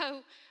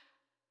 So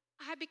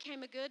I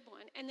became a good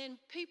one. And then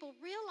people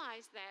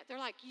realized that. They're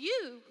like,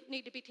 you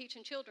need to be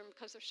teaching children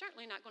because they're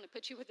certainly not going to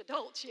put you with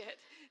adults yet.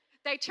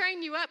 They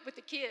train you up with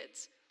the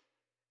kids.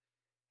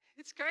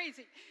 It's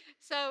crazy.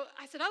 So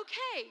I said,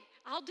 okay,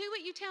 I'll do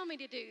what you tell me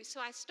to do.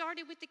 So I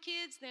started with the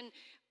kids, then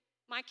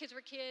my kids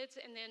were kids,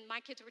 and then my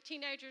kids were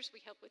teenagers.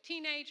 We helped with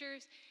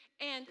teenagers.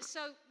 And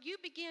so you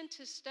begin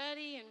to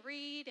study and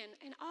read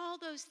and all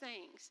those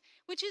things,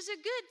 which is a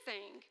good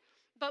thing.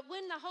 But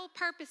when the whole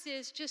purpose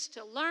is just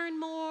to learn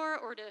more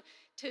or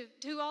to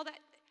do all that,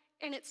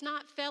 and it's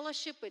not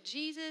fellowship with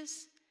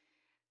Jesus,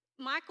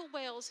 Michael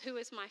Wells, who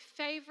is my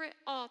favorite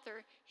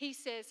author, he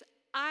says,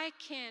 I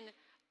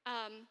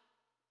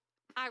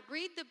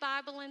read the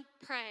Bible and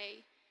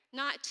pray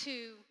not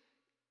to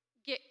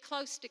get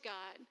close to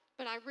God,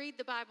 but I read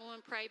the Bible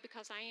and pray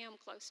because I am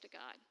close to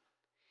God.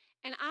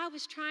 And I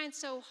was trying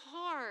so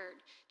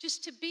hard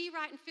just to be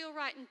right and feel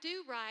right and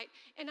do right,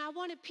 and I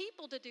wanted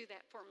people to do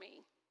that for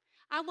me.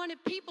 I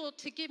wanted people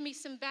to give me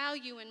some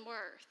value and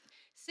worth.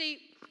 See,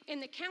 in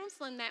the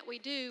counseling that we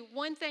do,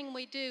 one thing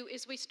we do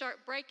is we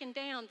start breaking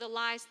down the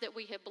lies that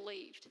we have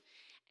believed.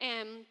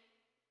 And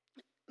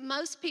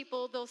most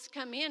people, they'll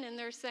come in and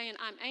they're saying,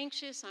 I'm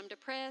anxious, I'm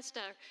depressed,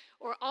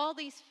 or all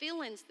these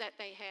feelings that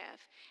they have.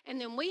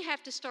 And then we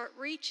have to start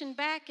reaching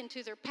back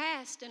into their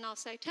past, and I'll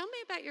say, tell me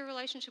about your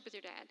relationship with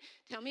your dad.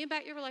 Tell me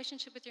about your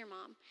relationship with your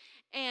mom.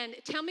 And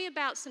tell me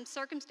about some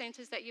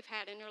circumstances that you've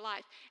had in your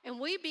life. And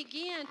we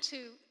begin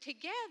to,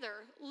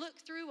 together, look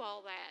through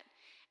all that.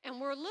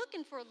 And we're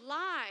looking for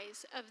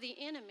lies of the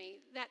enemy,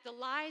 that the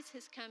lies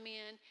has come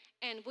in,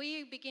 and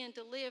we begin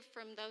to live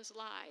from those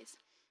lies.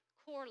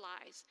 Core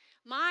lies.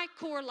 My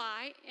core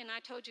lie, and I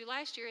told you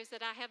last year, is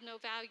that I have no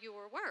value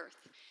or worth.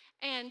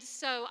 And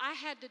so I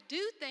had to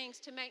do things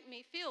to make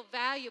me feel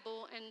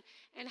valuable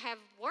and have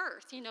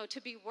worth, you know,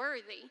 to be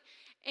worthy.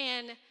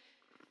 And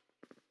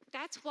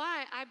that's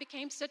why I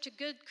became such a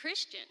good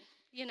Christian,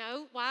 you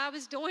know, why I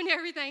was doing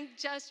everything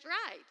just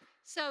right.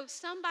 So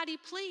somebody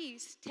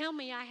please tell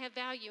me I have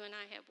value and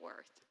I have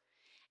worth.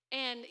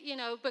 And, you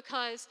know,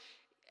 because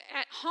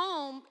at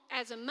home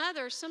as a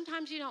mother,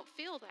 sometimes you don't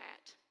feel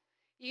that.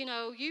 You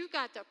know, you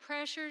got the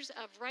pressures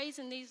of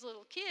raising these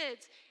little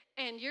kids,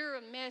 and you're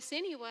a mess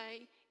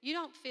anyway. You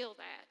don't feel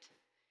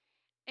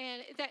that.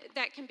 And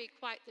that can be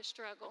quite the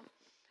struggle.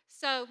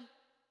 So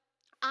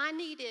I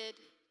needed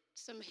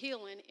some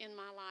healing in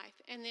my life.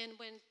 And then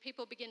when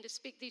people begin to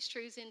speak these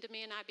truths into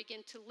me and I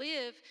begin to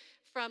live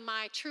from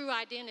my true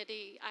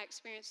identity, I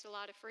experienced a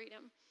lot of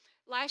freedom.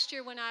 Last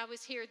year when I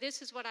was here,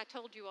 this is what I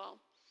told you all.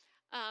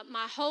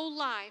 My whole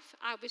life,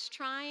 I was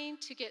trying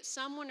to get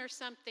someone or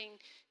something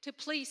to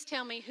please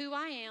tell me who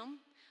I am,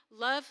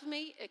 love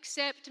me,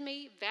 accept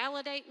me,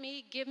 validate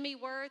me, give me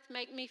worth,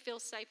 make me feel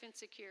safe and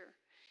secure,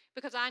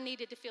 because I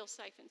needed to feel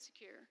safe and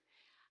secure.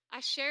 I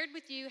shared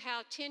with you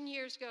how 10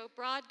 years ago,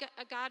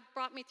 God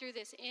brought me through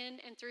this in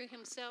and through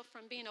himself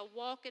from being a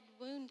walked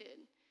wounded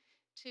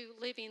to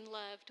living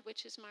loved,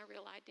 which is my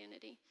real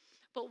identity.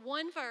 But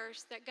one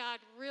verse that God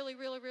really,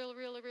 really, really,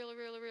 really, really,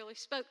 really, really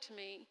spoke to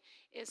me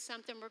is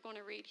something we're going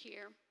to read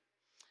here.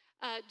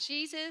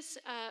 Jesus,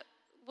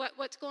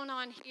 what's going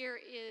on here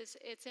is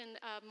it's in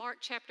Mark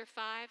chapter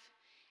 5.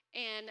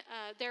 And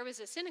there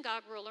was a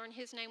synagogue ruler, and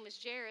his name was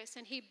Jairus,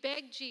 and he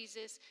begged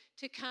Jesus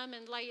to come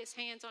and lay his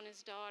hands on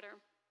his daughter.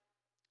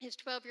 His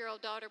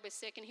 12-year-old daughter was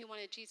sick, and he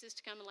wanted Jesus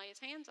to come and lay his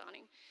hands on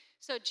him.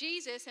 So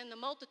Jesus and the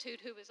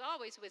multitude, who was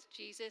always with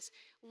Jesus,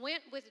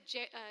 went with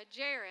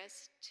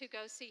Jairus to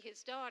go see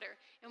his daughter.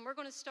 And we're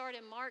going to start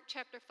in Mark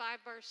chapter 5,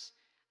 verse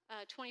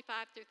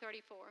 25 through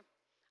 34.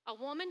 A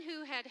woman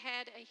who had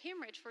had a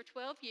hemorrhage for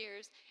 12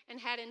 years and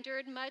had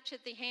endured much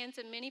at the hands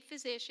of many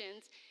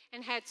physicians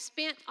and had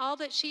spent all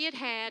that she had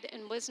had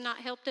and was not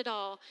helped at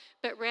all,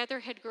 but rather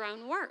had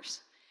grown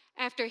worse.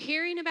 After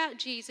hearing about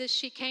Jesus,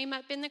 she came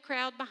up in the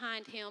crowd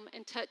behind him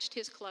and touched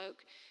his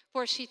cloak,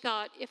 for she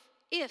thought,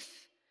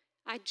 if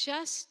I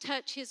just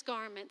touch his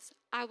garments,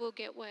 I will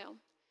get well.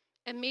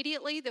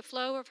 Immediately the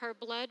flow of her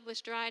blood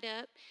was dried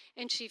up,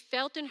 and she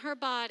felt in her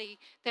body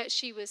that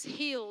she was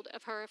healed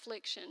of her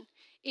affliction.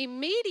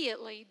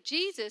 Immediately,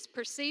 Jesus,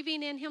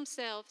 perceiving in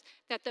himself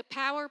that the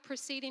power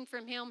proceeding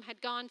from him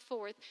had gone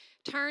forth,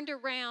 turned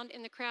around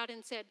in the crowd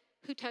and said,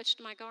 "Who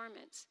touched my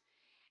garments?"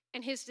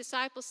 And his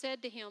disciples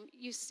said to him,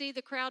 "You see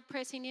the crowd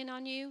pressing in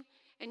on you,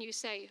 and you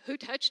say, 'Who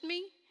touched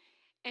me?'"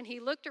 And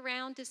he looked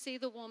around to see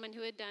the woman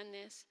who had done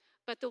this.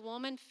 But the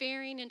woman,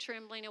 fearing and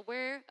trembling,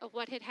 aware of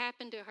what had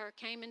happened to her,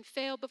 came and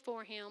fell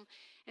before him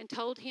and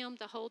told him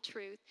the whole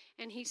truth.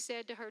 And he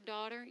said to her,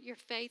 "Daughter, your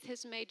faith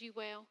has made you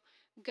well.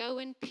 Go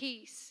in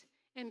peace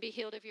and be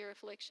healed of your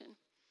affliction."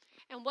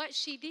 And what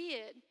she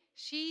did,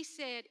 she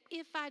said,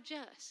 if I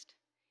just.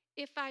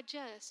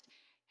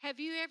 Have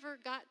you ever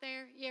got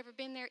there? You ever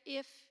been there?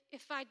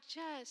 If I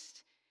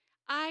just,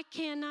 I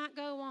cannot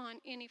go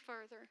on any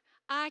further.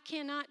 I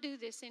cannot do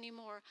this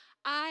anymore.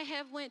 I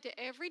have went to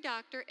every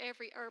doctor,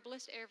 every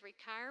herbalist, every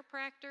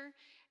chiropractor,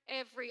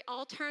 every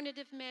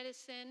alternative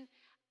medicine.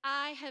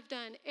 I have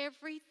done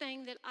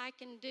everything that I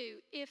can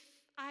do if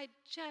I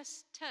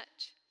just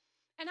touch.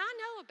 And I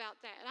know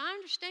about that. I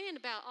understand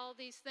about all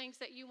these things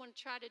that you want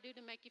to try to do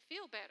to make you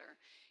feel better.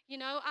 You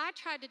know,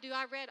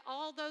 I read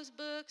all those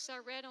books. I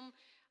read them,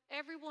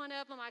 every one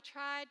of them. I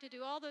tried to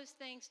do all those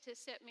things to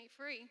set me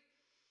free.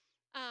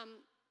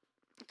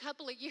 A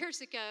couple of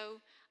years ago,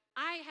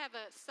 I have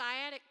a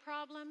sciatic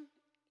problem,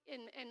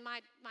 and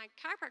my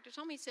chiropractor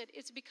told me, he said,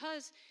 it's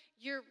because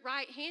you're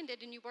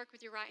right-handed and you work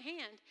with your right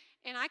hand.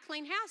 And I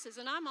clean houses,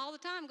 and I'm all the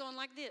time going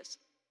like this.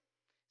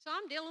 So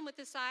I'm dealing with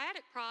the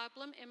sciatic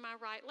problem in my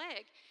right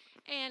leg.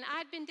 And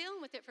I'd been dealing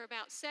with it for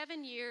about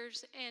 7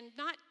 years, and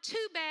not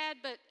too bad,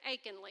 but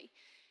achingly.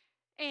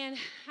 And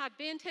I'd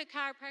been to a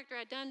chiropractor.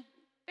 I'd done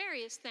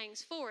various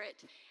things for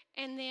it.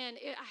 And then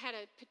I had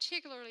a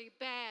particularly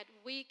bad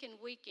week and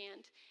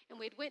weekend. And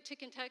we'd went to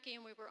Kentucky,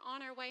 and we were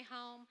on our way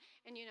home.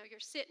 And, you know, you're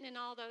sitting in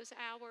all those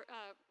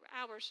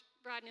hours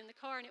riding in the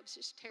car, and it was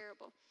just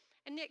terrible.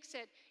 And Nick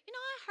said, "You know,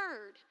 I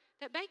heard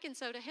that baking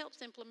soda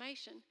helps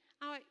inflammation."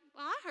 I went,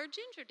 "Well, I heard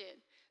ginger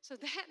did." So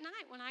that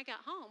night when I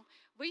got home,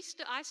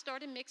 I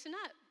started mixing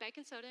up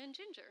baking soda and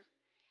ginger,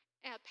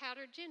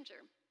 powdered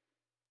ginger,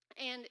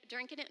 and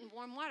drinking it in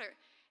warm water.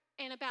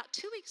 And about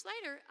 2 weeks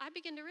later, I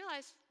began to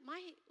realize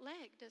my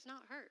leg does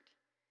not hurt.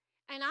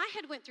 And I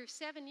had went through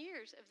 7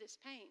 years of this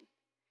pain.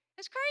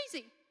 It's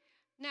crazy.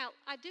 Now,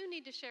 I do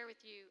need to share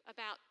with you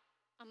about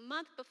a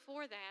month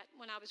before that,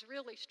 when I was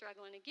really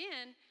struggling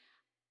again.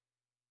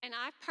 And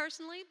I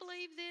personally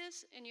believe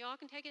this, and you all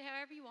can take it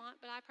however you want,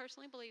 but I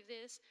personally believe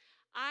this.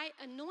 I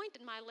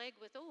anointed my leg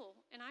with oil,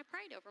 and I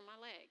prayed over my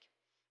leg.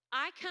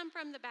 I come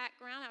from the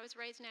background, I was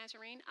raised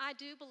Nazarene. I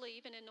do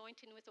believe in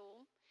anointing with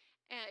oil.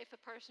 If a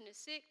person is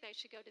sick, they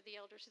should go to the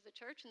elders of the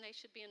church, and they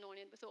should be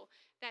anointed with oil.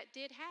 That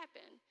did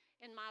happen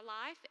in my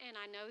life, and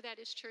I know that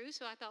is true,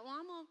 so I thought, well,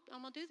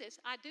 I'm going to do this.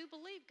 I do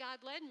believe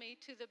God led me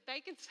to the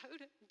baking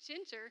soda and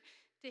ginger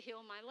to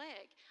heal my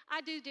leg.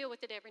 I do deal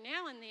with it every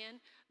now and then,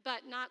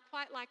 but not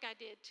quite like I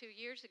did 2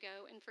 years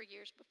ago and for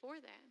years before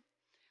that.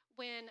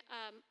 When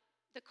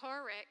the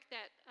car wreck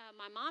that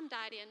my mom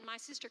died in, my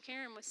sister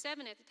Karen was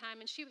 7 at the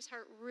time, and she was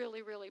hurt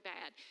really, really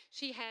bad.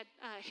 She had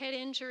head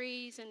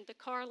injuries, and the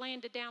car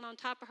landed down on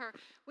top of her.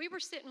 We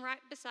were sitting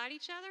right beside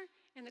each other,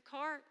 and the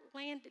car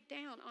landed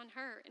down on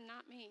her and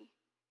not me.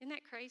 Isn't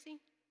that crazy?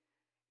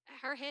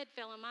 Her head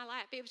fell in my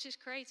lap. It was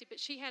just crazy, but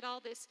she had all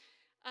this,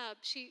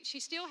 she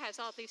still has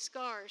all these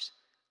scars.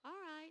 All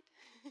right.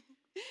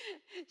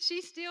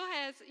 She still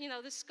has,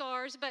 the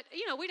scars, but,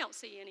 we don't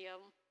see any of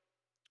them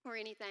or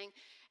anything.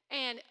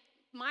 And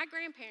my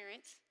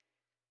grandparents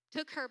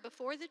took her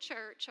before the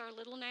church, our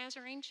little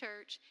Nazarene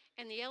church,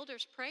 and the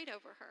elders prayed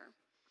over her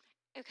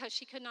because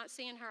she could not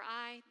see in her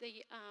eye.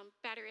 The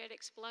battery had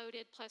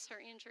exploded, plus her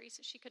injuries,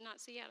 so she could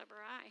not see out of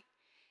her eye.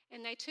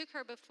 And they took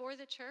her before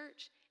the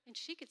church, and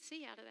she could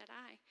see out of that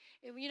eye.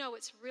 And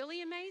what's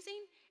really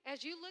amazing?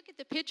 As you look at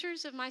the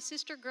pictures of my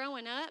sister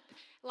growing up,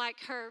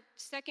 like her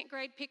second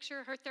grade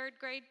picture, her third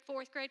grade,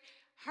 fourth grade,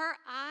 Her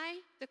eye,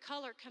 the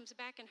color comes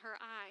back in her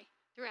eye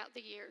throughout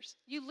the years.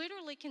 You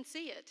literally can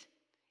see it.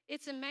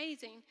 It's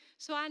amazing.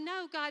 So I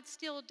know God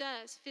still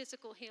does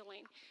physical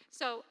healing.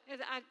 So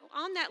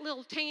on that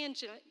little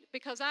tangent,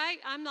 because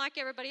I'm like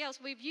everybody else,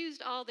 we've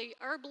used all the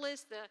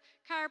herbalists, the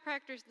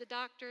chiropractors, the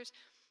doctors,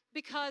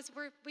 because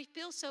we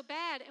feel so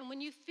bad. And when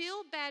you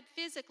feel bad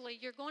physically,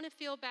 you're going to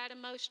feel bad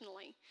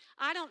emotionally.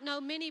 I don't know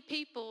many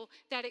people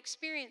that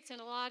experience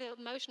a lot of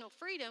emotional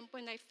freedom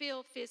when they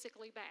feel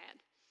physically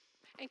bad.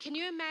 And can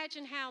you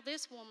imagine how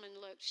this woman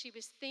looked? She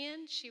was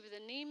thin, she was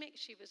anemic,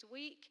 she was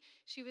weak,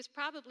 she was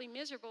probably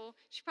miserable,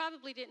 she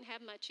probably didn't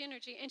have much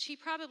energy, and she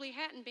probably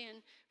hadn't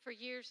been for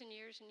years and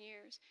years and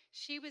years.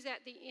 She was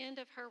at the end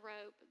of her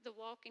rope, the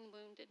walking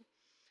wounded.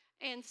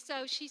 And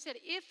so she said,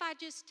 if I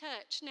just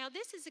touch. Now,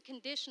 this is a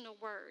conditional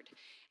word,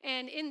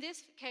 and in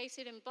this case,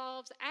 it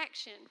involves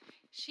action.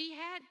 She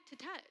had to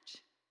touch.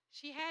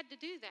 She had to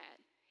do that.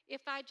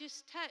 If I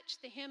just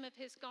touched the hem of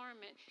his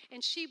garment.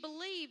 And she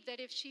believed that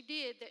if she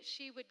did, that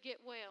she would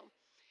get well.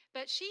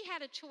 But she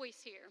had a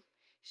choice here.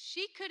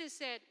 She could have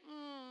said,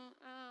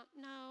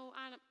 no,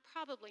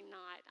 probably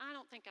not. I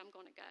don't think I'm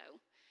going to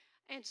go.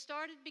 And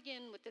started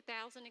begin with the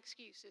 1,000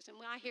 excuses. And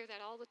I hear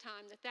that all the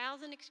time, the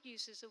 1,000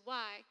 excuses of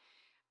why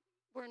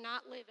we're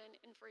not living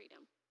in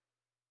freedom.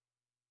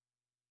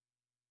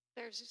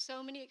 There's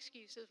so many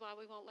excuses why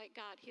we won't let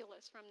God heal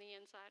us from the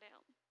inside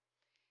out.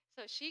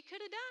 So she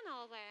could have done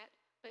all that,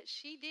 but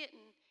she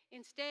didn't.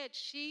 Instead,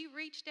 she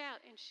reached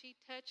out and she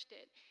touched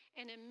it.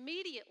 And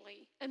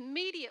immediately,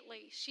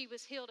 she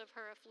was healed of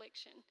her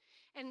affliction.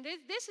 And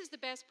this is the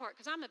best part,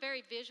 because I'm a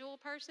very visual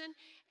person,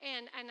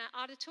 and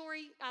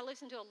auditory, I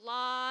listen to a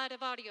lot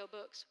of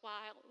audiobooks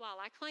while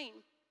I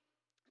clean.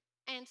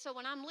 And so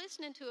when I'm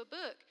listening to a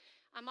book,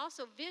 I'm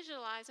also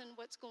visualizing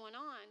what's going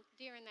on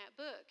during that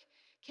book.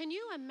 Can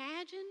you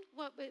imagine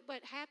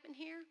what happened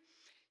here?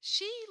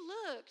 She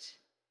looked,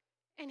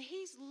 and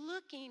he's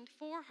looking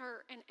for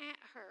her and at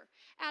her.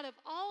 Out of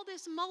all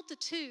this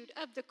multitude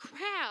of the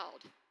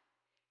crowd,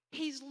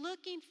 he's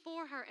looking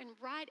for her and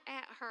right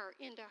at her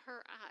into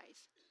her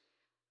eyes.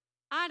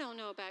 I don't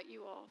know about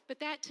you all, but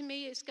that to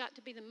me has got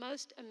to be the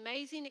most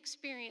amazing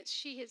experience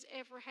she has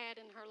ever had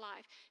in her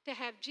life, to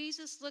have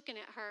Jesus looking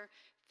at her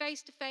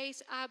face to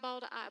face, eyeball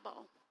to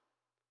eyeball.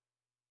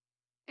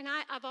 And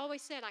I've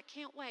always said, I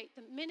can't wait.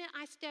 The minute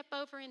I step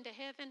over into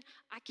heaven,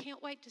 I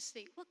can't wait to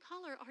see, what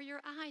color are your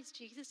eyes,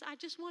 Jesus? I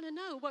just want to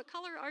know, what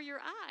color are your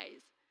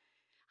eyes?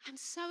 I'm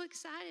so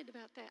excited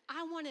about that.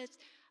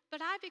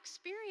 But I've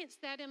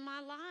experienced that in my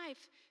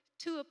life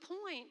to a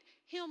point,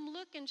 him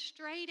looking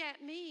straight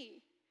at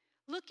me,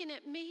 looking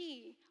at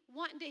me,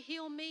 wanting to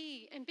heal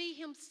me and be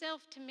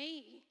himself to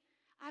me.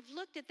 I've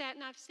looked at that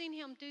and I've seen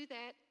him do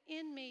that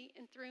in me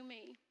and through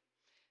me.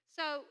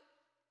 So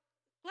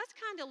let's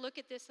kind of look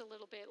at this a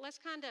little bit. Let's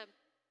talk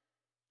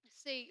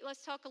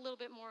a little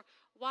bit more.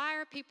 Why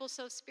are people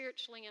so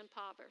spiritually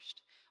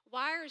impoverished?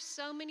 Why are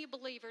so many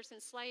believers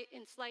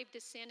enslaved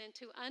to sin and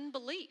to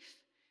unbelief?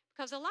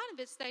 Because a lot of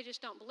it's they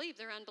just don't believe.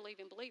 They're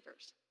unbelieving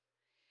believers.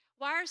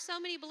 Why are so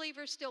many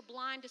believers still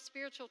blind to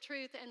spiritual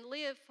truth and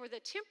live for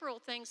the temporal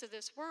things of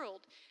this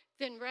world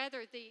than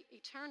rather the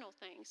eternal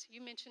things?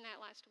 You mentioned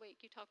that last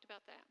week. You talked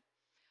about that.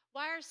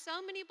 Why are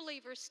so many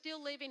believers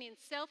still living in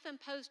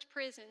self-imposed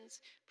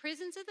prisons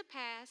of the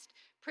past,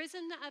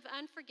 prison of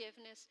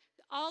unforgiveness,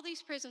 all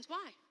these prisons?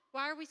 Why?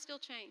 Why are we still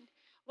chained?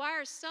 Why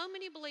are so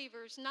many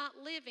believers not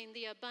living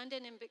the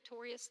abundant and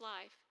victorious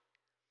life?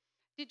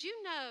 Did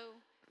you know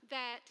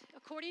that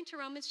according to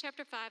Romans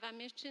chapter 5, I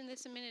mentioned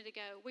this a minute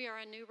ago, we are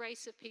a new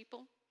race of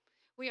people?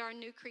 We are a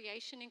new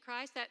creation in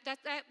Christ.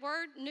 That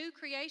word, new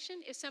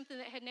creation, is something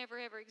that had never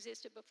ever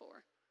existed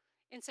before.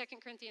 In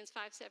 2 Corinthians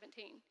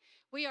 5:17.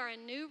 We are a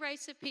new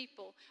race of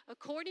people.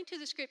 According to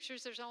the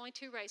scriptures, there's only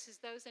two races,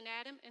 those in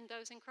Adam and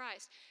those in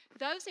Christ.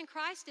 Those in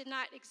Christ did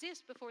not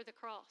exist before the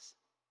cross.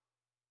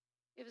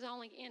 It was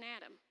only in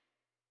Adam.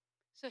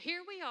 So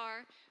here we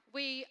are.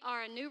 We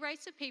are a new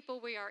race of people.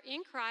 We are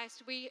in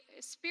Christ. We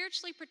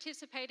spiritually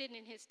participated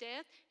in his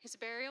death, his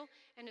burial,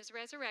 and his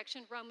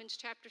resurrection. Romans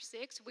chapter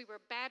 6. We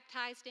were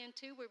baptized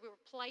into. We were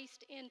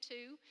placed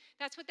into.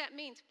 That's what that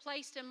means,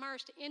 placed,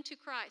 immersed into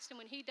Christ. And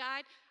when he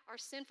died, our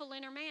sinful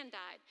inner man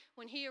died.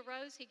 When he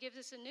arose, he gives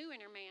us a new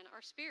inner man,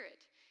 our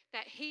spirit,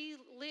 that he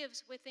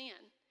lives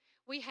within.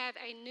 We have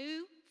a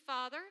new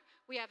Father.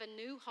 We have a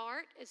new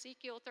heart,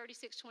 Ezekiel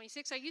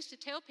 36:26. I used to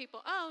tell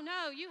people, oh,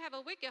 no, you have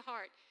a wicked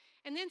heart.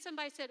 And then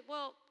somebody said,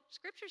 well,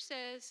 Scripture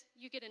says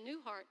you get a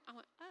new heart. I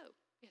went, oh,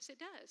 yes, it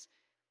does.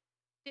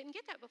 Didn't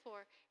get that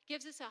before. It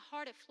gives us a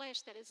heart of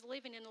flesh that is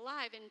living and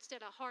alive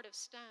instead of a heart of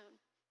stone.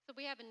 So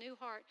we have a new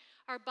heart.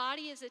 Our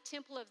body is a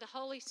temple of the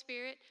Holy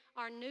Spirit.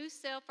 Our new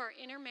self, our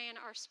inner man,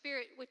 our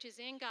spirit, which is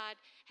in God,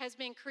 has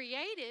been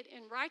created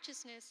in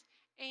righteousness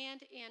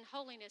and in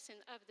holiness and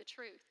of the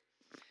truth.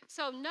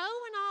 So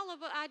knowing all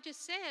of what I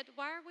just said,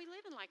 why are we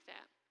living like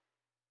that?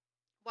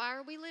 Why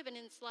are we living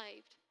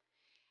enslaved?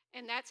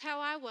 And that's how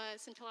I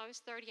was until I was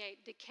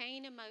 38,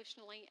 decaying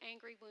emotionally,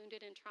 angry,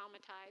 wounded, and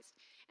traumatized.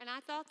 And I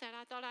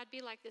thought I'd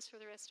be like this for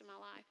the rest of my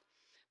life.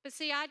 But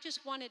see, I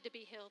just wanted to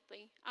be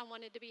healthy. I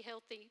wanted to be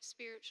healthy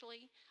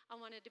spiritually. I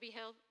wanted to be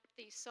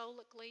healthy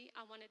soulically.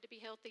 I wanted to be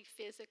healthy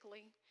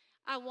physically.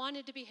 I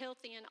wanted to be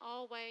healthy in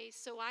all ways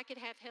so I could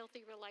have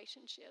healthy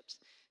relationships,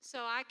 so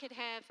I could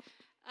have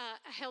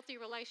a healthy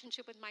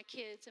relationship with my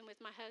kids and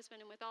with my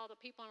husband and with all the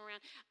people I'm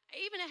around,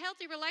 even a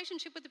healthy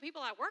relationship with the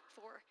people I work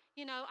for.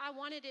 I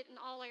wanted it in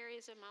all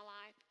areas of my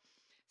life.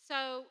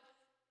 So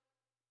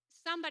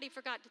somebody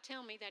forgot to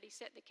tell me that he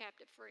set the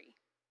captive free.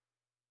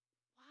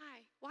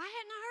 Why? Why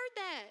hadn't I heard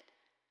that?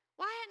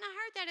 Why hadn't I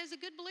heard that as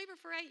a good believer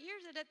for 8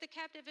 years that the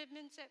captive had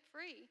been set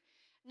free?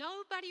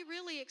 Nobody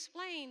really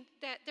explained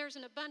that there's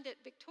an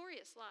abundant,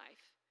 victorious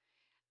life.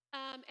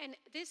 And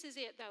this is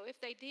it, though. If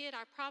they did,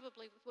 I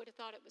probably would have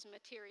thought it was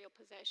material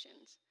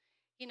possessions.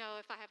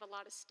 If I have a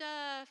lot of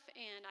stuff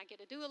and I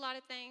get to do a lot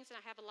of things and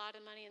I have a lot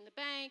of money in the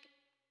bank,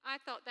 I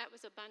thought that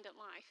was abundant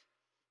life.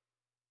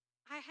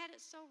 I had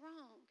it so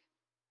wrong.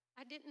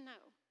 I didn't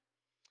know.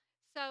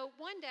 So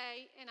one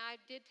day, and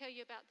I did tell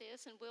you about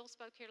this, and Will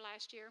spoke here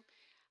last year,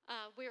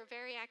 we were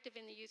very active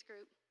in the youth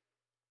group.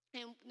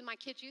 And my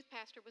kids' youth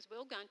pastor was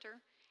Will Gunter,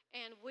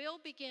 and Will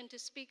began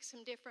to speak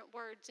some different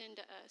words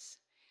into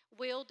us.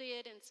 Will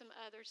did, and some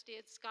others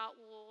did. Scott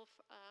Wolf,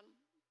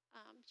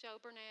 Joe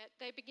Burnett.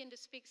 They began to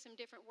speak some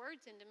different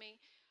words into me,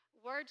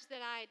 words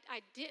that I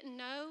didn't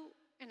know,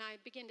 and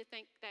I began to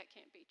think, that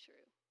can't be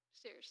true.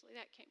 Seriously,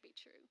 that can't be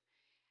true.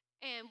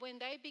 And when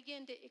they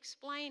began to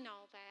explain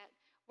all that,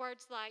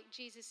 words like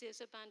Jesus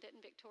is abundant and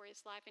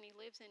victorious life, and he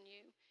lives in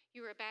you.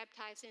 You were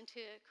baptized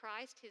into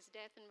Christ, his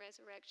death and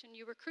resurrection.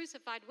 You were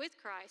crucified with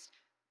Christ.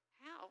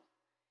 How?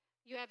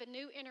 You have a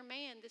new inner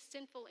man. The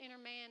sinful inner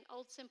man,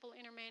 old simple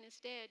inner man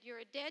is dead.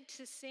 You're dead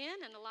to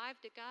sin and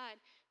alive to God.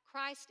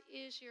 Christ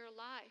is your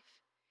life.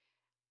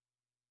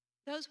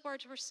 Those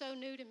words were so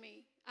new to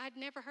me. I'd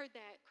never heard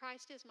that.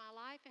 Christ is my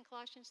life in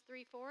Colossians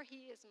 3:4.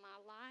 He is my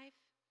life.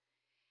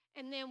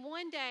 And then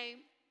one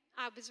day,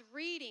 I was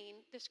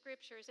reading the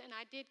scriptures, and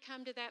I did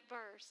come to that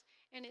verse,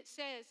 and it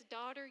says,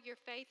 daughter, your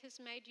faith has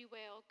made you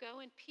well. Go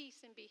in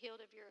peace and be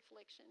healed of your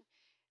affliction.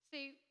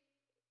 See,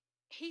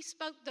 he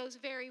spoke those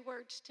very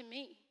words to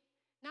me,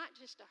 not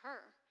just to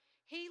her.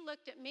 He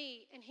looked at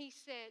me, and he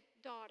said,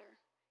 daughter,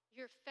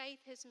 your faith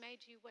has made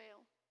you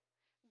well.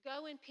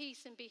 Go in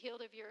peace and be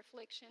healed of your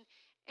affliction.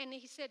 And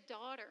he said,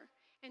 daughter.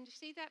 And you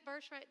see that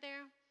verse right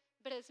there?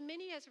 But as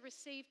many as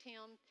received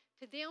him,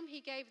 to them he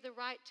gave the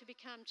right to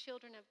become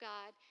children of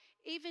God,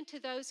 even to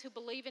those who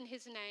believe in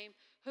his name,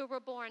 who were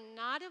born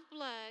not of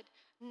blood,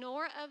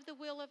 nor of the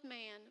will of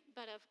man,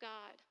 but of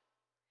God.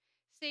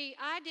 See,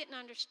 I didn't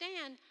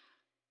understand.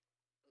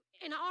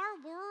 In our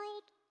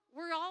world,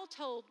 we're all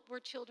told we're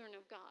children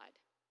of God.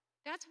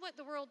 That's what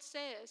the world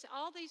says.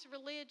 All these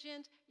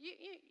religions,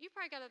 you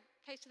probably got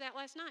a taste of that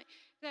last night.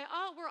 That,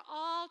 we're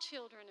all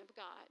children of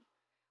God.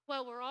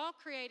 Well, we're all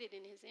created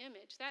in his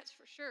image, that's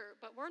for sure,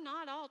 but we're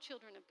not all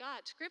children of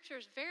God. Scripture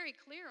is very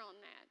clear on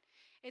that.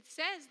 It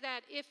says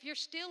that if you're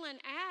still in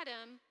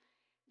Adam,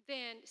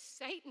 then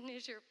Satan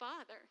is your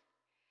father.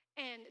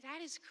 And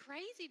that is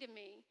crazy to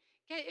me.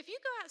 Okay, if you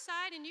go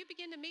outside and you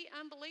begin to meet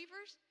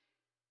unbelievers,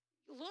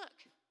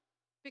 look,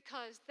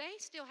 because they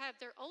still have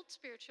their old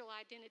spiritual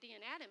identity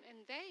in Adam,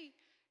 and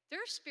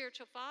their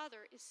spiritual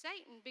father is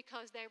Satan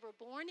because they were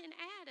born in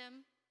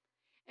Adam.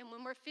 And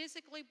when we're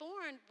physically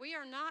born, we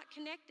are not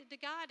connected to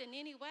God in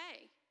any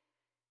way.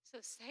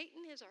 So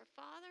Satan is our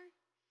father.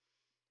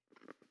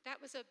 That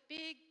was a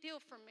big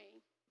deal for me.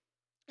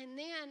 And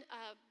then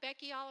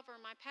Becky Oliver,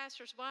 my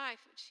pastor's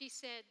wife, she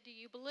said, do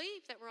you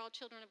believe that we're all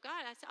children of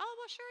God? I said, oh,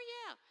 well, sure,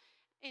 yeah.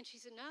 And she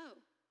said, no.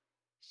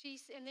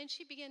 And then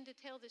she began to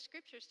tell the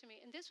scriptures to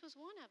me, and this was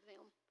one of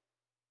them.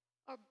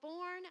 Are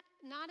born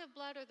not of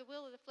blood or the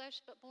will of the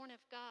flesh, but born of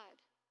God.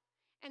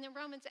 And then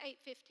Romans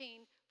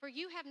 8:15, for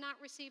you have not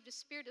received a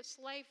spirit of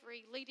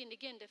slavery leading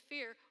again to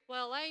fear.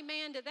 Well,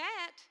 amen to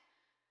that.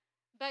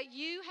 But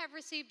you have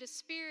received a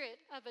spirit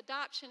of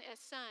adoption as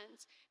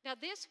sons. Now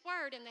this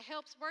word in the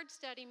Helps Word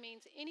Study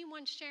means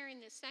anyone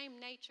sharing the same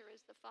nature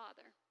as the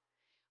Father,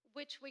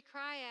 which we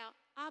cry out,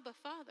 Abba,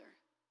 Father.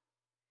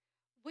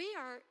 We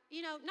are,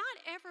 not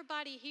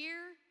everybody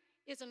here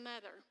is a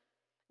mother.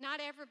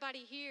 Not everybody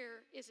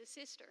here is a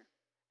sister.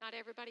 Not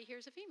everybody here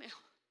is a female.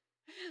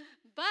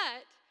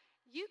 But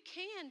you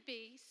can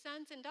be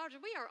sons and daughters.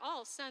 We are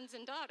all sons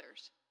and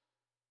daughters.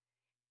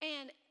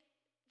 And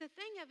the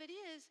thing of it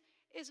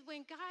is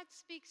when God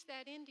speaks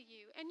that into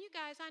you, and you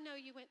guys, I know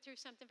you went through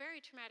something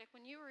very traumatic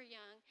when you were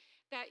young,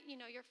 that,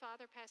 your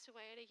father passed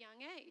away at a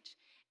young age.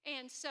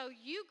 And so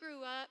you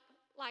grew up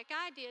like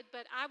I did,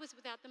 but I was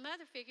without the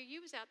mother figure.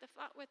 You was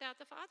without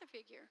the father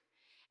figure.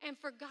 And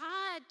for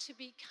God to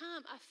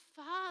become a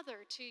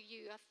father to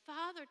you, a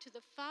father to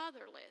the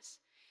fatherless,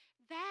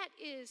 that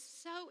is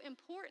so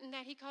important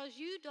that he calls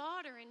you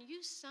daughter and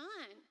you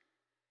son.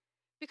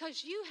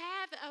 Because you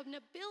have an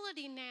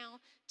ability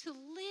now to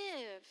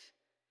live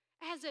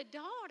as a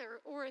daughter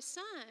or a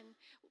son,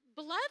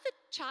 beloved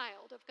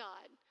child of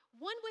God,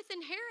 one with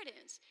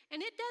inheritance.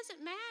 And it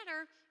doesn't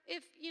matter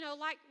if,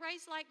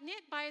 raised like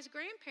Nick by his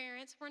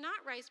grandparents, we're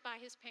not raised by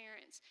his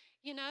parents.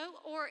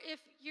 or if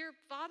your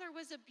father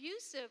was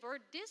abusive or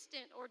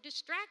distant or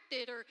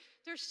distracted, or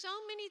there's so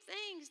many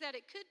things that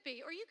it could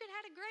be, or you could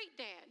have had a great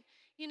dad,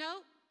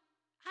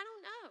 I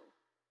don't know.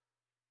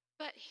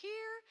 But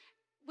here,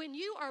 when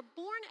you are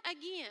born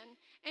again,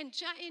 and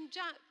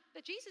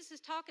Jesus is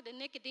talking to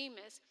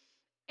Nicodemus,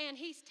 and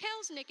he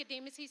tells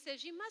Nicodemus, he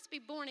says, you must be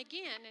born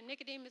again. And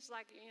Nicodemus is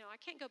like, I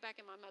can't go back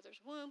in my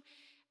mother's womb.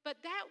 But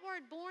that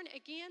word born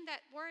again,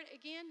 that word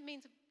again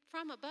means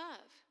from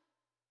above.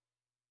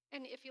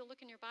 And if you look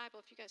in your Bible,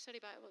 if you guys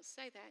study Bible, it'll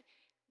say that.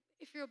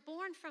 If you're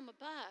born from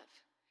above,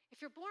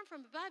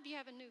 you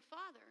have a new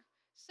father.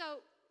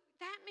 So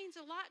that means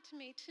a lot to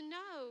me to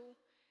know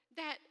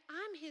that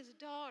I'm his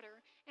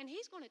daughter, and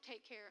he's going to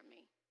take care of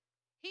me.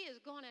 He is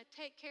going to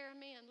take care of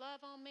me and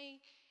love on me.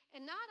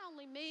 And not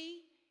only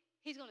me,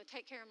 he's going to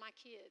take care of my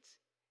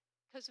kids.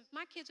 Because if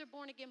my kids are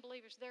born-again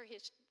believers, they're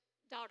his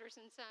daughters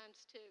and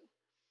sons too.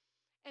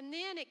 And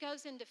then it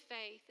goes into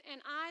faith.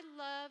 And I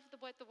love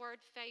what the word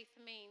faith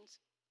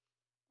means.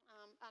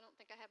 I don't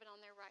think I have it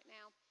on there right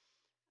now.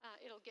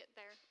 It'll get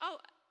there.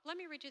 Oh, let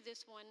me read you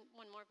this one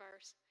more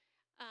verse.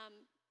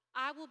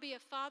 I will be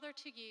a father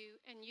to you,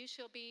 and you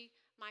shall be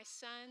my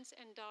sons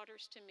and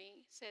daughters to me,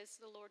 says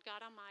the Lord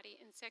God Almighty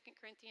in 2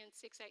 Corinthians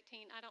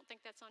 6:18. I don't think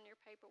that's on your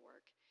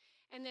paperwork.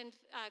 And then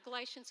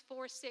Galatians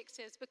 4:6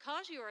 says,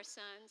 because you are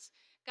sons,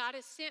 God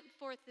has sent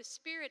forth the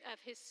Spirit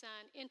of his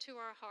Son into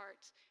our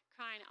hearts,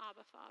 crying,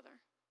 Abba, Father.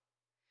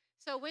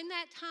 So when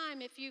that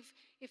time, if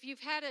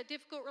you've had a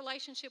difficult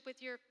relationship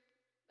with your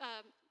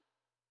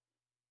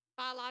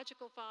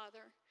biological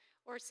father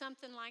or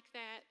something like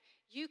that,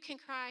 you can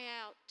cry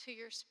out to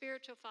your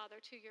spiritual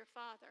father, to your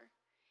father,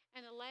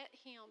 and let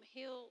him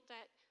heal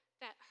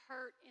that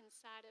hurt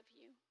inside of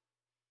you.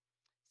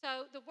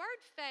 So the word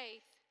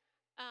faith,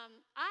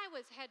 I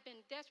had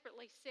been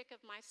desperately sick of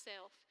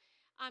myself.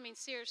 I mean,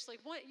 seriously,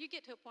 you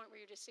get to a point where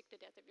you're just sick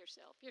to death of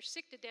yourself. You're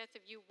sick to death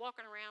of you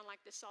walking around like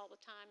this all the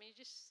time, and you're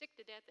just sick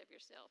to death of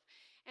yourself.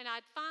 And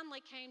I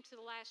finally came to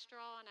the last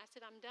straw, and I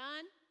said, I'm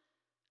done.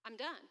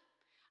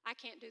 I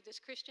can't do this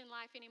Christian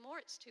life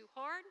anymore. It's too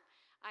hard.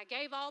 I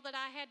gave all that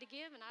I had to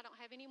give, and I don't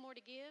have any more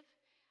to give.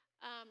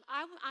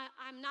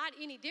 I'm not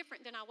any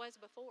different than I was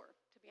before,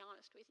 to be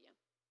honest with you.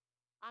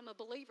 I'm a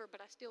believer,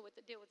 but I still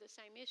deal with the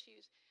same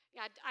issues.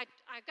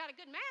 I've got a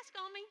good mask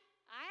on me.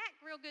 I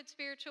act real good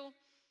spiritual,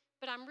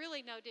 but I'm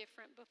really no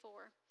different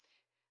before.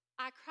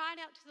 I cried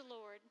out to the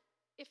Lord,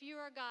 if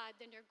you are God,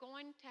 then you're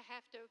going to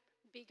have to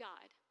be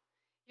God.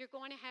 You're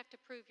going to have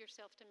to prove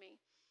yourself to me.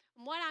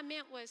 And what I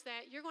meant was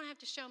that you're going to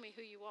have to show me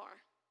who you are,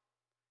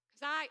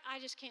 because I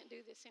just can't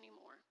do this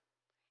anymore.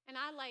 And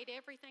I laid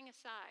everything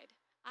aside.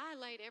 I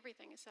laid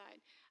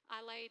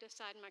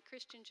aside my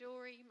Christian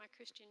jewelry, my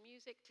Christian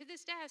music. To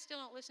this day, I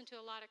still don't listen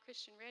to a lot of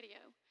Christian radio.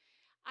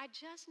 I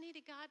just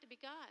needed God to be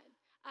God.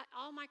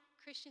 All my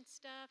Christian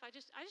stuff, I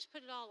just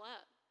put it all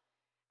up.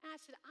 And I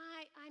said,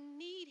 I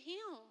need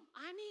him.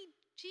 I need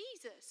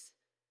Jesus.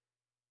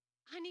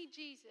 I need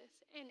Jesus.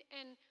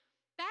 And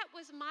that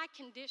was my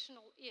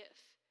conditional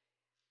if.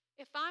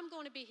 If I'm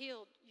going to be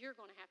healed, you're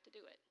going to have to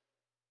do it.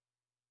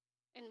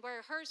 And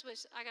where hers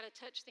was, I got to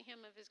touch the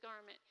hem of his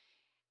garment.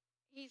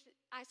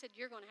 I said,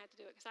 you're going to have to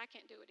do it, because I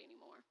can't do it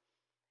anymore.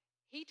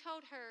 He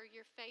told her,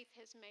 your faith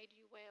has made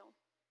you well.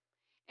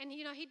 And,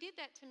 he did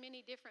that to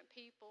many different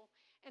people.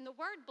 And the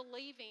word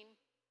believing,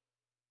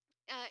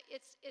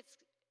 it's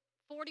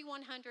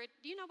 4,100.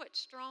 Do you know what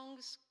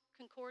Strong's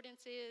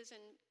Concordance is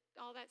and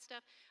all that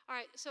stuff? All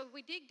right, so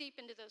we dig deep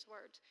into those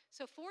words.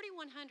 So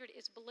 4,100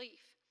 is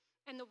belief.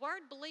 And the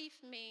word belief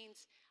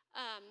means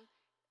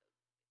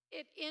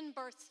it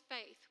in-births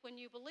faith. When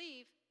you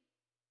believe,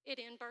 it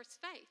in-births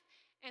faith.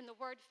 And the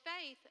word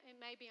faith, it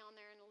may be on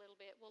there in a little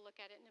bit. We'll look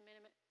at it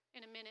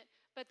in a minute.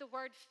 But the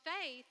word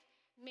faith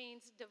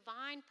means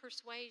divine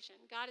persuasion.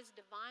 God is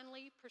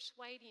divinely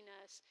persuading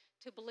us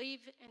to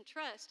believe and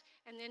trust,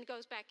 and then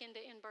goes back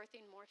into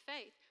in-birthing more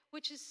faith,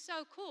 which is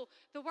so cool.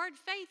 The word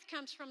faith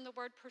comes from the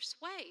word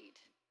persuade.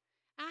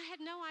 I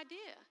had no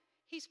idea.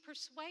 He's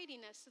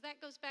persuading us. So that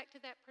goes back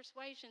to that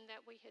persuasion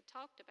that we had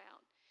talked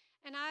about.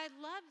 And I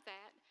love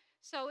that.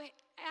 So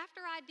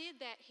after I did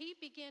that, he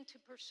began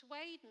to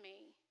persuade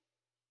me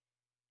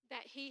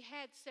that he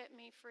had set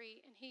me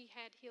free and he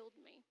had healed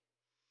me.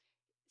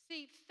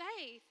 See,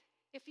 faith,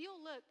 if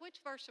you'll look, which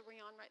verse are we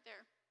on right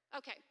there?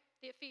 Okay,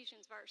 the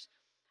Ephesians verse.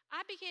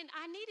 I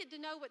needed to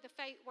know what the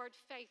word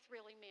faith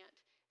really meant.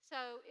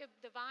 So if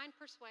divine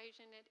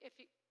persuasion,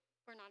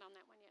 we're not on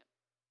that one yet.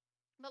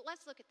 But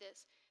let's look at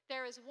this.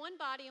 There is one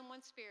body and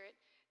one spirit.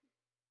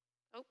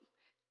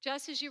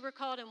 Just as you were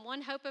called in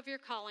one hope of your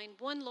calling,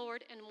 one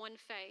Lord and one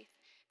faith.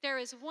 There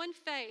is one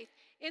faith.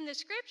 In the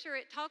scripture,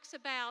 it talks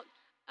about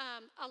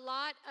a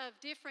lot of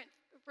different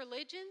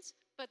religions,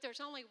 but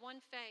there's only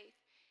one faith.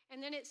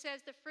 And then it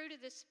says the fruit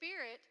of the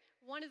Spirit,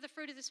 one of the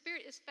fruit of the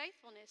Spirit is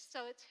faithfulness.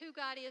 So it's who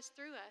God is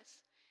through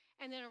us.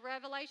 And then in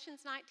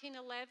Revelations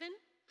 19:11,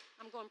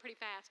 I'm going pretty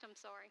fast, I'm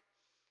sorry.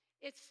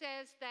 It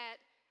says that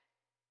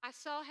I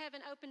saw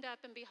heaven opened up,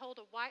 and behold,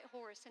 a white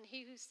horse, and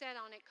he who sat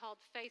on it called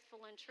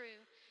Faithful and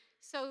True.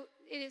 So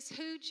it is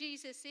who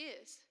Jesus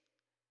is.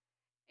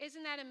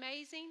 Isn't that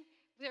amazing?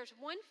 There's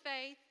one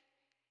faith,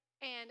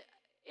 and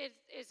it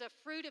is a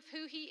fruit of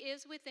who he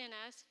is within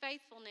us,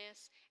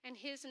 faithfulness, and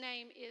his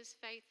name is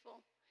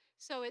faithful.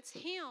 So it's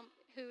him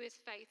who is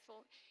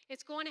faithful.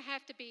 It's going to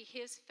have to be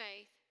his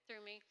faith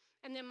through me.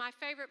 And then my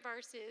favorite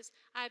verse is,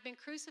 I have been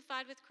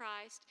crucified with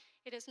Christ.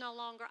 It is no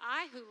longer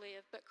I who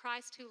live, but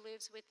Christ who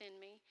lives within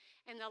me.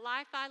 And the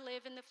life I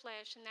live in the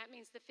flesh, and that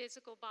means the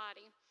physical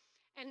body.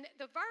 And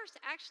the verse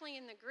actually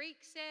in the Greek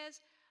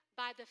says,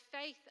 by the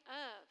faith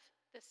of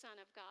the Son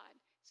of God.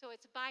 So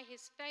it's by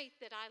his faith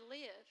that I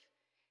live.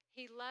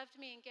 He loved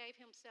me and gave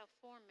himself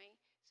for me.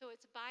 So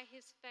it's by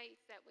his faith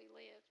that we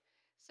live.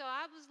 So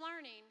I was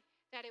learning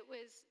that it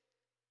was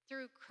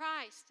through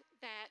Christ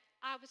that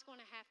I was going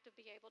to have to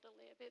be able to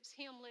live. It was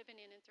him living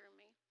in and through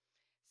me.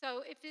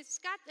 So if it's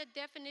got the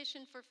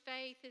definition for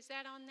faith, is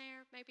that on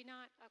there? Maybe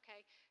not?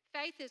 Okay.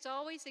 Faith is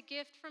always a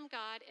gift from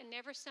God and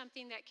never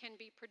something that can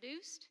be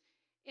produced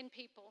in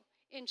people.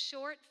 In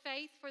short,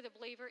 faith for the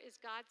believer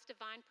is God's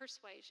divine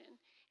persuasion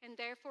and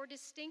therefore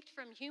distinct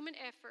from human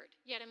effort,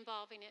 yet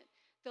involving it.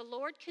 The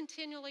Lord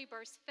continually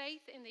bursts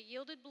faith in the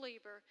yielded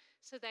believer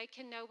so they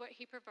can know what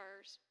he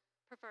prefers,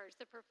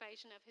 the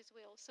perfection of his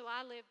will. So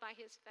I live by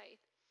his faith.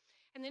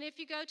 And then if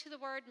you go to the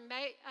word,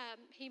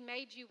 he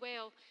made you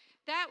well,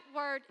 that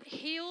word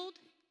healed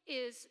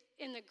is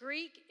in the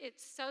Greek,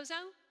 it's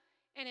sozo,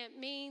 and it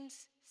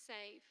means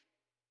save.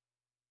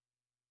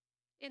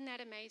 Isn't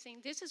that amazing?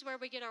 This is where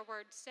we get our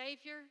word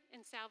Savior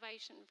and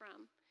salvation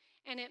from.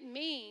 And it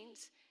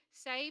means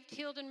saved,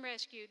 healed, and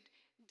rescued,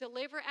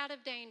 deliver out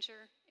of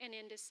danger and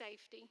into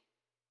safety.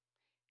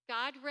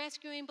 God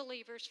rescuing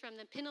believers from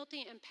the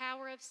penalty and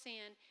power of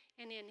sin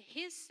and in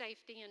his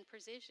safety and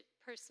provision.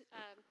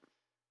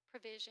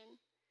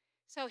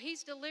 So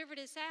he's delivered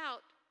us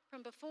out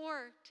from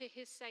before to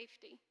his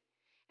safety.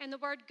 And the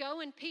word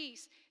go in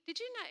peace. Did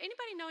you know,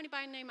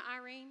 anybody named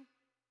Irene?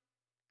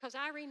 Because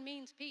Irene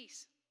means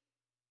peace.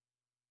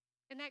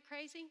 Isn't that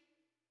crazy?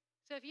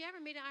 So if you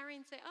ever meet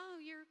Irene, say, oh,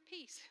 you're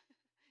peace.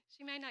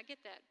 She may not get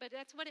that, but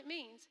that's what it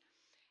means.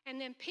 And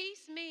then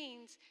peace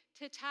means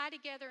to tie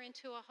together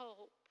into a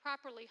whole,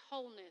 properly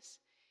wholeness.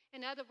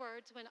 In other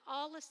words, when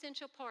all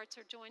essential parts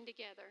are joined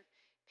together.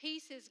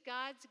 Peace is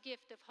God's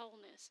gift of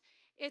wholeness.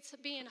 It's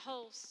being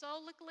whole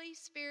solically,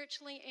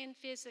 spiritually, and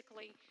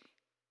physically,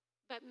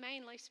 but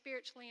mainly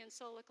spiritually and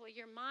solically.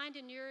 Your mind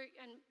and your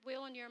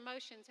will and your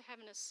emotions are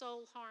having a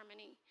soul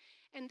harmony.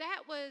 And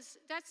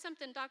that's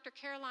something Dr.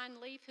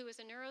 Caroline Leaf, who is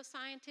a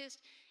neuroscientist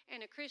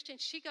and a Christian,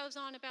 she goes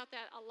on about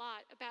that a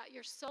lot, about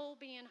your soul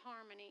being in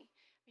harmony,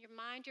 your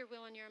mind, your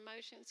will, and your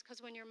emotions.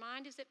 Because when your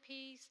mind is at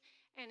peace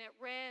and at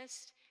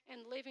rest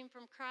and living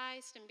from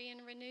Christ and being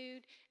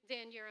renewed,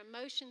 then your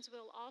emotions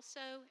will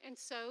also, and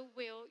so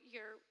will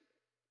your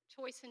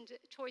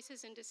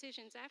choices and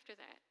decisions after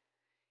that.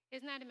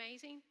 Isn't that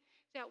amazing?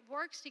 That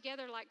works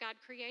together like God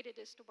created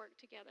us to work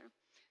together.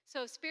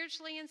 So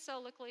spiritually and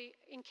solically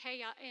in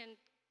chaos,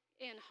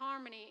 in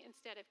harmony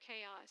instead of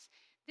chaos.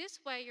 This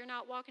way you're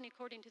not walking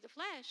according to the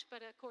flesh,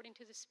 but according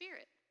to the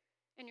Spirit.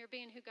 And you're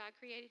being who God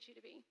created you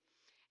to be.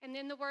 And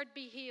then the word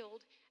be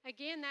healed.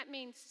 Again, that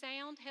means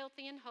sound,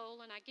 healthy, and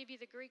whole. And I give you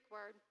the Greek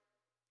word.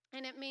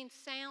 And it means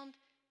sound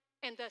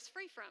and thus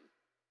free from.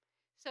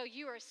 So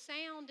you are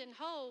sound and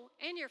whole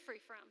and you're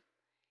free from.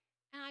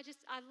 And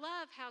I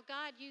love how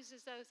God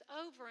uses those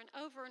over and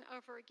over and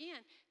over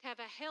again to have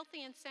a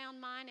healthy and sound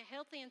mind, a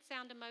healthy and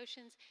sound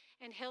emotions,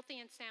 and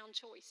healthy and sound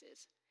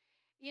choices.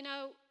 You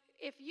know,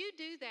 if you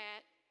do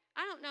that,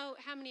 I don't know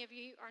how many of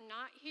you are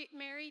not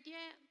married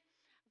yet,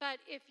 but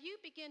if you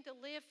begin to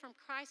live from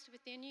Christ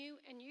within you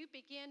and you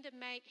begin to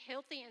make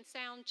healthy and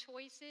sound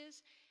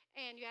choices,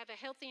 and you have a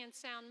healthy and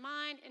sound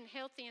mind and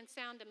healthy and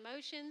sound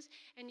emotions,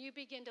 and you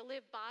begin to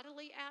live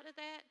bodily out of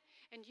that,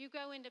 and you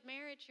go into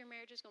marriage, your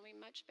marriage is going to be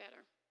much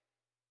better.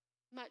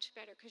 Much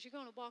better, because you're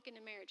going to walk into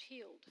marriage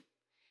healed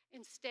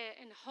instead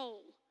and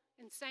whole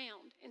and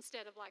sound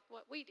instead of like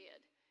what we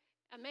did,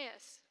 a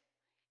mess.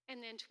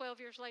 And then 12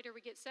 years later we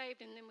get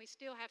saved, and then we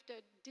still have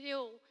to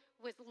deal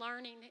with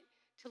learning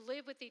to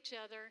live with each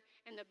other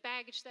and the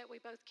baggage that we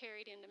both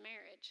carried into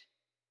marriage.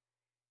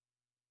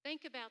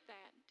 Think about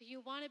that. Do you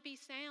want to be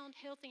sound,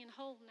 healthy, and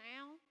whole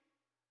now?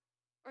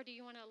 Or do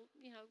you want to,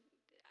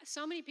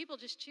 so many people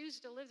just choose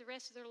to live the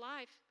rest of their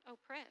life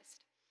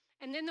oppressed.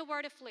 And then the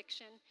word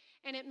affliction,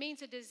 and it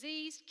means a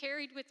disease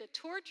carried with a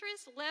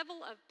torturous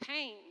level of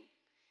pain.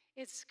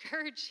 It's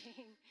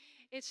scourging.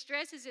 It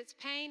stresses its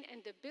pain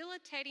and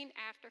debilitating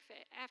after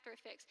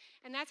effects.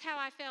 And that's how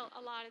I felt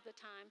a lot of the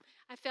time.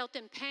 I felt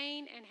in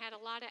pain and had a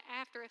lot of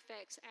after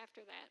effects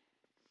after that.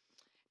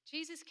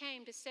 Jesus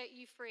came to set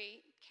you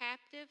free,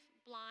 captive,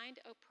 blind,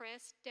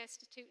 oppressed,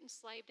 destitute,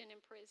 enslaved, and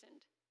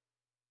imprisoned.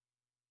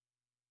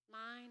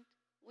 Mind,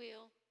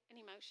 will, and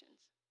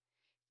emotions.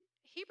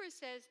 Hebrews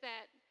says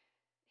that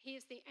he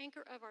is the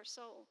anchor of our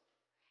soul.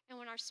 And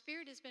when our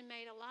spirit has been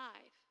made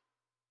alive,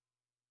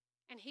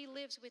 and he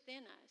lives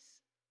within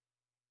us,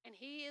 and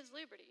he is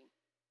liberty,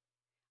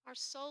 our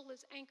soul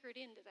is anchored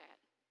into that.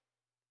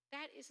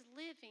 That is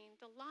living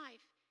the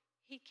life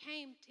he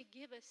came to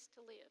give us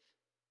to live.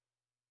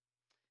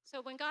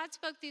 So when God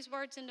spoke these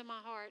words into my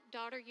heart,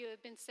 daughter, you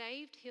have been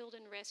saved, healed,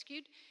 and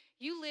rescued.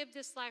 You live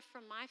this life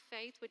from my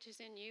faith, which is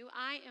in you.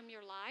 I am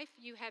your life.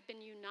 You have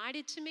been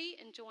united to me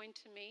and joined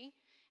to me.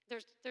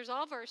 There's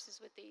all verses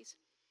with these.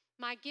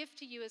 My gift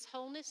to you is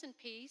wholeness and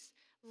peace.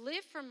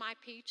 Live from my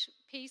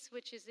peace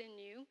which is in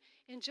you.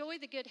 Enjoy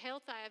the good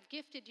health I have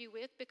gifted you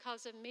with.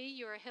 Because of me,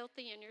 you are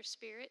healthy in your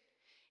spirit.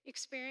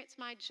 Experience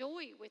my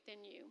joy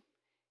within you.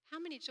 How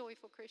many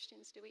joyful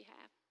Christians do we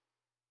have?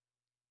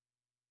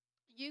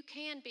 You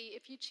can be,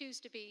 if you choose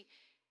to be,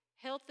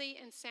 healthy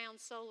and sound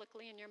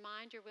solically in your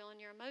mind, your will, and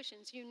your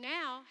emotions. You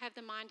now have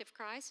the mind of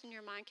Christ, and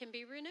your mind can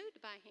be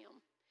renewed by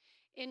him.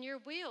 In your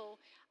will,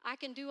 I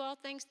can do all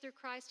things through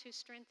Christ who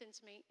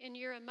strengthens me. In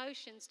your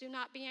emotions, do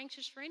not be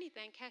anxious for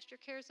anything. Cast your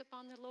cares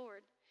upon the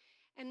Lord.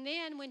 And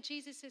then when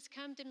Jesus says,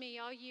 come to me,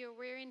 all ye are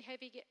weary and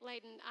heavy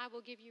laden, I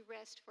will give you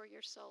rest for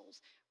your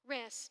souls.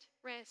 Rest,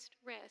 rest,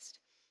 rest.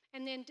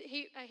 And then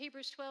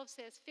Hebrews 12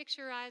 says, fix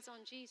your eyes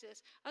on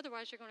Jesus.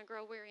 Otherwise, you're going to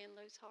grow weary and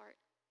lose heart.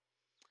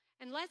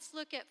 And let's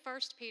look at 1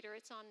 Peter.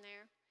 It's on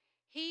there.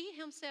 He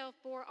himself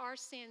bore our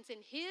sins in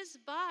his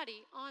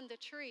body on the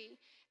tree,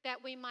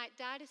 that we might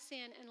die to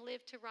sin and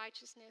live to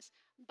righteousness.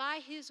 By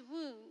his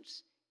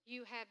wounds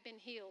you have been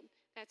healed.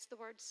 That's the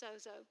word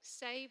sozo.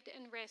 Saved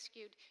and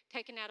rescued,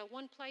 taken out of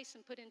one place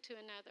and put into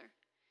another.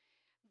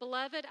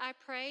 Beloved, I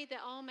pray that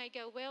all may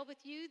go well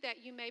with you,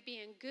 that you may be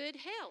in good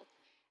health,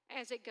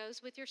 as it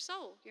goes with your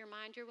soul, your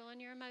mind, your will, and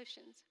your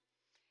emotions.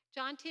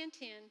 John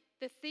 10:10,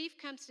 the thief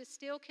comes to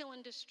steal, kill,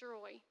 and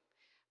destroy.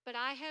 But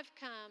I have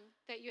come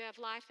that you have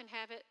life and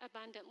have it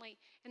abundantly.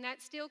 And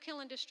that steal, kill,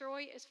 and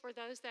destroy is for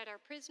those that are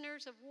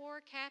prisoners of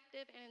war,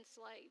 captive, and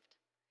enslaved.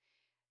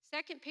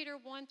 2 Peter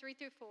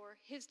 1:3-4,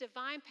 his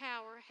divine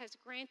power has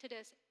granted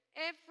us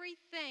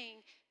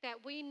everything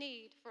that we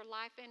need for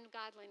life and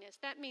godliness.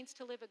 That means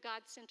to live a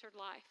God-centered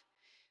life.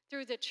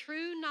 Through the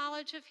true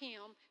knowledge of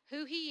him,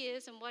 who he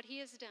is and what he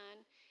has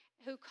done,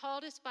 who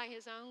called us by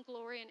his own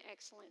glory and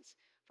excellence.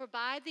 For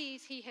by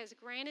these he has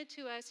granted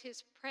to us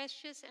his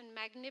precious and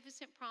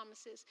magnificent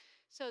promises,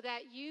 so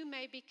that you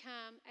may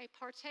become a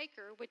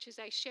partaker, which is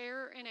a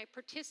sharer and a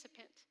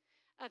participant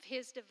of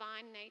his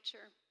divine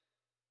nature.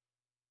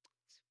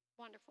 It's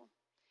wonderful.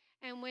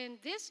 And when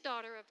this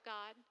daughter of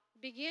God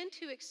began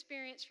to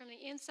experience from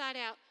the inside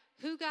out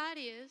who God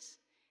is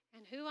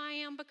and who I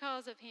am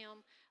because of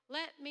him,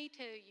 let me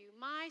tell you,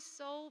 my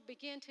soul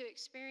began to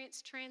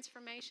experience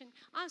transformation.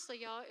 Honestly,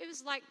 y'all, it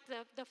was like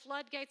the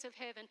floodgates of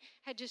heaven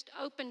had just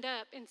opened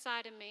up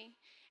inside of me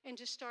and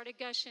just started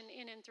gushing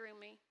in and through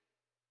me.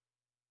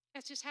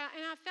 That's just how,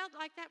 and I felt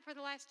like that for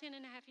the last 10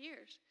 and a half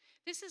years.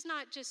 This is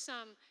not just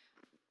some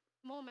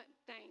moment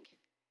thing.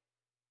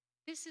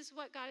 This is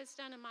what God has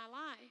done in my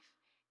life.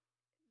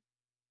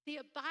 The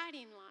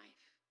abiding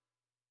life.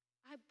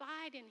 I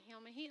abide in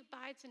him and he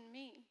abides in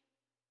me.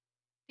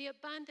 The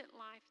abundant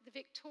life, the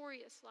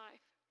victorious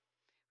life.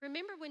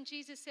 Remember when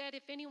Jesus said,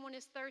 if anyone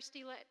is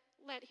thirsty,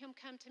 let him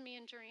come to me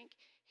and drink.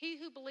 He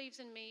who believes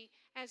in me,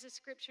 as the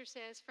scripture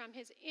says, from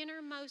his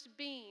innermost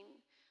being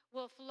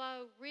will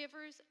flow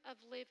rivers of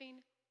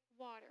living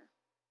water.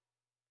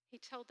 He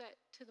told that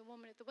to the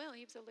woman at the well.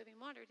 He was a living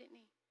water, didn't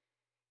he?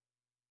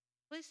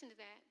 Listen to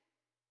that.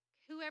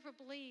 Whoever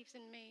believes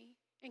in me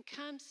and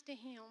comes to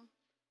him,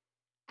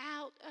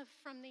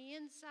 from the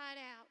inside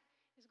out,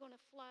 is going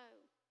to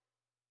flow.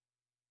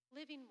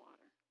 Living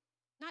water.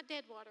 Not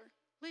dead water,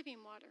 living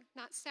water.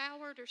 Not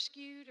soured or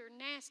skewed or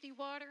nasty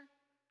water,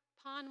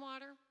 pond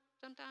water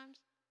sometimes,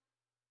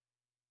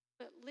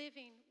 but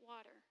living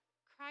water.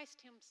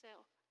 Christ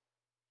himself.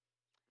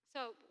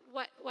 So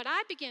what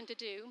I begin to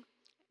do,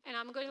 and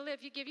I'm going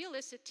to give you a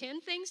list of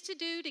 10 things to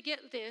do to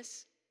get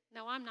this.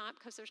 No, I'm not,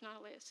 because there's not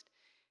a list.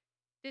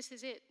 This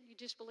is it. You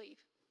just believe.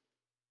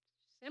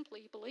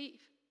 Simply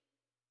believe.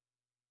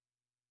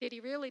 Did he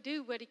really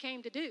do what he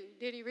came to do?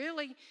 Did he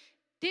really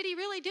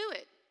do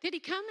it? Did he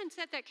come and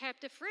set that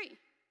captive free?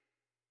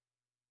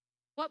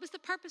 What was the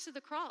purpose of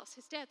the cross?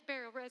 His death,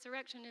 burial,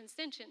 resurrection, and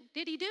ascension.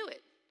 Did he do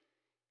it?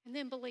 And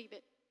then believe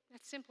it.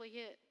 That's simply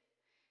it.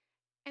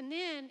 And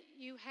then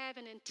you have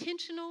an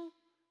intentional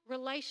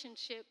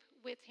relationship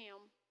with him.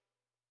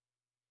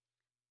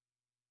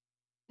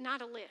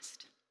 Not a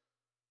list.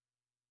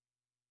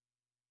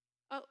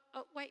 Oh,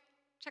 wait.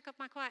 Check up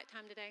my quiet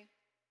time today.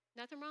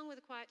 Nothing wrong with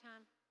a quiet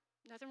time.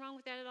 Nothing wrong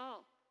with that at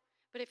all.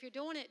 But if you're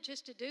doing it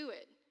just to do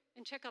it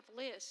and check up a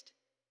list,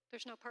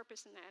 there's no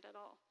purpose in that at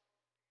all.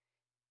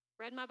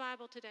 Read my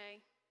Bible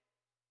today.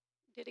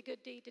 Did a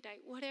good deed today.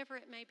 Whatever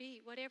it may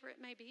be. Whatever it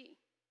may be.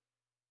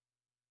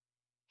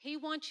 He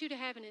wants you to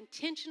have an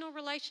intentional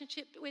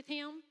relationship with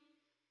him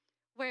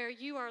where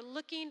you are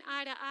looking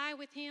eye to eye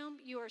with him.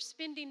 You are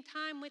spending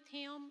time with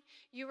him.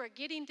 You are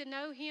getting to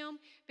know him,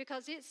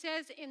 because it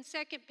says in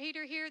 2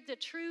 Peter here, the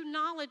true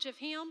knowledge of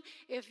him.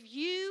 If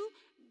you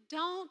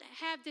don't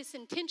have this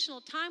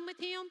intentional time with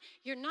him,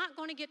 you're not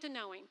going to get to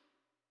know him.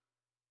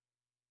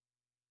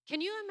 Can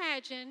you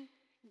imagine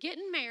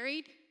getting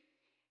married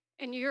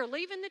and you're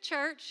leaving the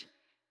church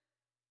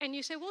And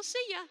you say, well,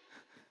 see ya.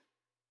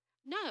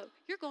 No,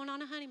 you're going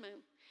on a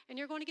honeymoon, and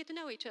you're going to get to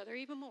know each other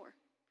even more.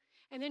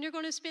 And then you're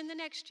going to spend the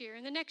next year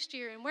and the next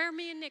year, and where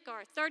me and Nick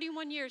are,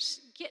 31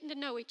 years getting to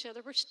know each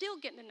other. We're still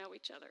getting to know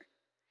each other.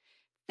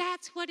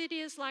 That's what it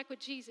is like with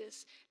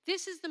Jesus.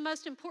 This is the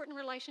most important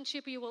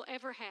relationship you will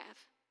ever have.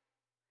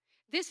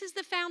 This is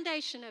the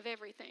foundation of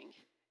everything,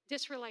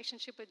 this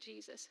relationship with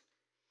Jesus.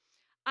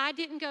 I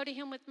didn't go to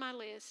him with my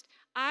list.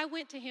 I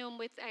went to him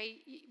with a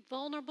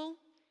vulnerable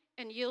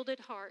and yielded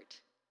heart.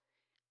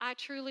 I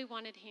truly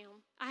wanted him.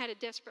 I had a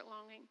desperate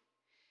longing.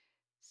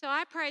 So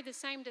I pray the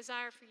same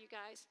desire for you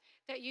guys,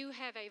 that you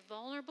have a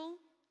vulnerable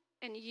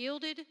and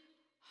yielded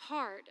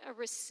heart, a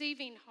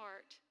receiving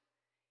heart.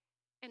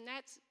 And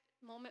that's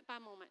moment by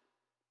moment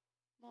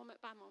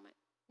by moment.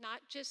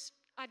 Not just,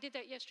 I did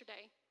that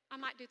yesterday. I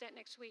might do that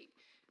next week.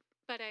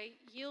 But a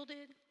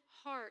yielded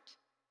heart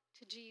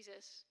to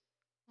Jesus,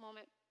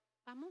 moment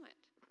by moment.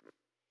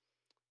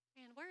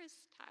 And where is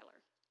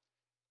Tyler?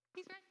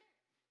 He's right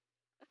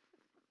there.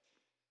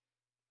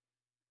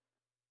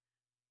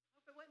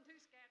 Hope it wasn't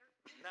too scattered.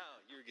 No,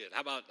 you're good.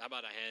 How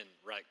about a hand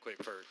right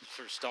quick for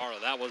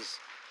Starla? That was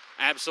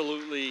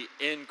absolutely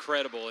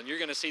incredible. And you're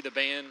going to see the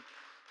band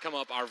come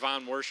up, our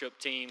Vine worship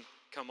team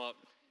come up.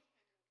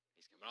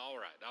 He's coming. All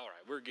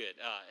right, we're good.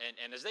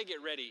 And as they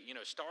get ready,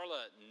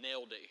 Starla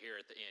nailed it here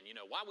at the end.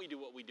 Why we do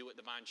what we do at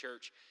the Vine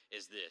Church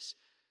is this.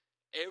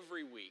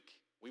 Every week,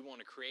 we want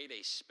to create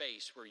a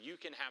space where you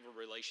can have a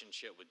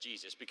relationship with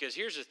Jesus. Because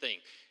here's the thing.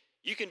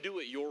 You can do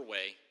it your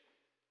way.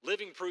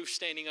 Living proof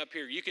standing up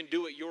here. You can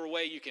do it your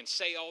way. You can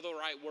say all the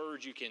right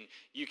words. You can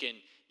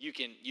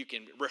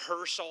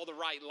rehearse all the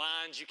right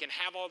lines. You can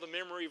have all the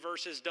memory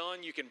verses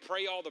done. You can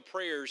pray all the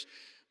prayers.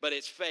 But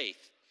it's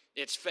faith.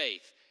 It's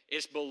faith.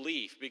 It's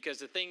belief. Because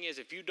the thing is,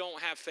 if you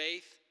don't have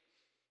faith,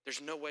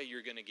 there's no way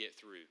you're going to get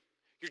through.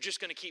 You're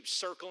just going to keep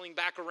circling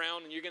back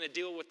around, and you're going to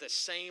deal with the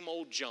same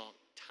old junk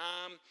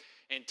time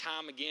and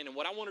time again. And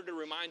what I wanted to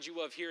remind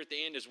you of here at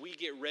the end as we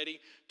get ready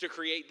to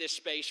create this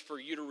space for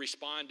you to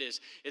respond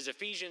is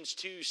Ephesians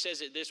 2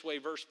 says it this way,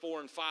 verse 4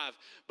 and 5.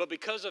 But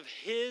because of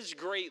his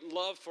great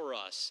love for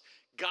us,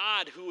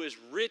 God, who is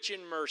rich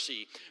in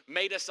mercy,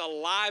 made us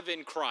alive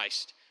in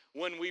Christ.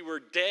 When we were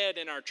dead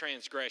in our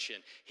transgression,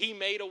 he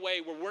made a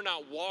way where we're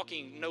not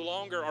walking. No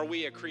longer are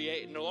we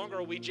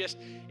just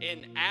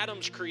in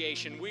Adam's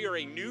creation. We are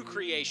a new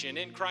creation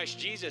in Christ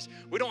Jesus.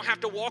 We don't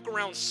have to walk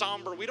around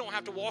somber. We don't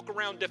have to walk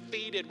around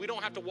defeated. We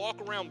don't have to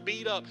walk around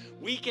beat up.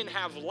 We can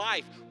have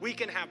life. We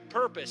can have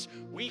purpose.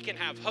 We can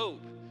have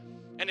hope.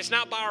 And it's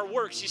not by our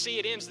works. You see,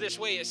 it ends this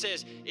way. It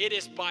says, it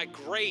is by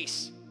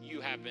grace you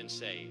have been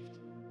saved.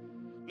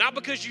 Not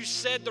because you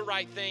said the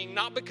right thing,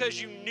 not because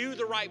you knew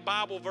the right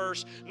Bible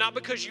verse, not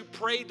because you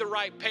prayed the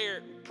right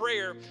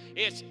prayer.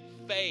 It's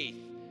faith.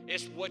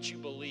 It's what you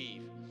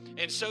believe.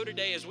 And so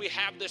today, as we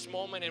have this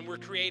moment and we're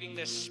creating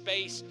this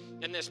space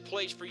and this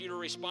place for you to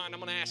respond,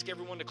 I'm going to ask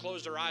everyone to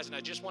close their eyes, and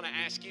I just want to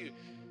ask you,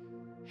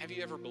 have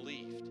you ever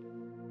believed?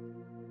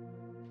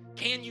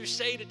 Can you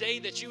say today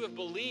that you have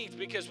believed?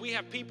 Because we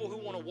have people who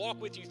want to walk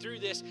with you through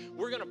this.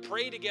 We're going to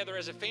pray together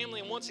as a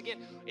family. And once again,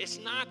 it's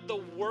not the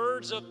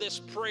words of this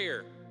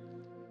prayer.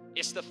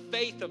 It's the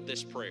faith of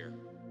this prayer.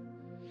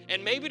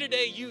 And maybe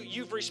today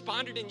you've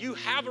responded and you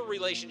have a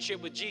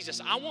relationship with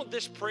Jesus. I want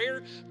this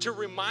prayer to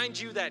remind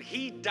you that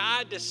he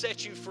died to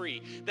set you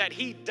free, that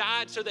he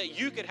died so that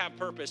you could have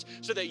purpose,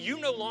 so that you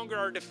no longer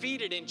are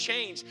defeated in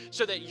chains,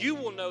 so that you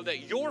will know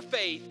that your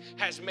faith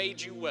has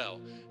made you well.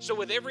 So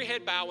with every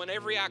head bowed and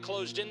every eye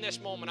closed in this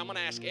moment, I'm going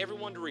to ask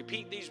everyone to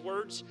repeat these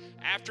words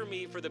after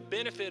me for the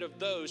benefit of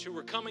those who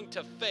are coming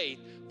to faith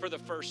for the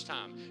first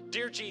time.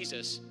 Dear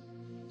Jesus,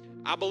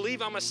 I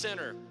believe I'm a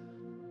sinner,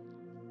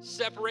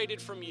 separated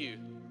from you.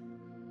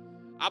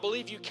 I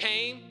believe you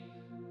came,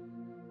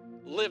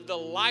 lived the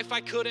life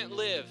I couldn't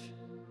live,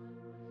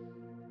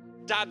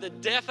 died the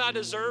death I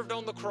deserved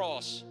on the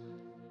cross,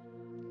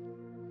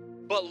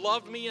 but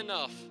loved me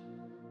enough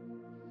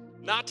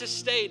not to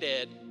stay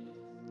dead,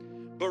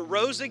 but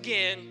rose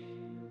again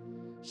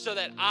so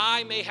that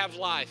I may have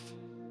life.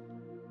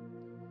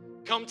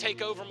 Come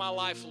take over my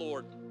life,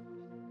 Lord.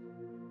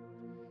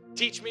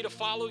 Teach me to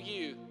follow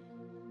you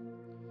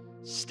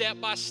step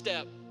by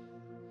step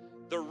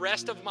the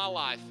rest of my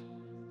life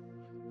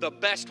the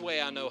best way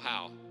I know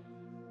how.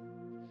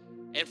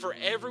 And for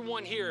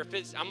everyone here,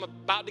 I'm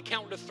about to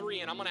count to 3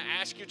 and I'm going to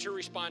ask you to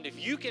respond.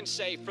 If you can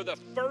say for the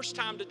first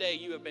time today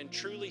you have been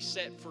truly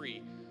set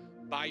free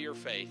by your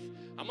faith,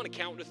 I'm going to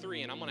count to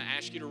 3 and I'm going to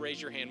ask you to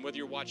raise your hand whether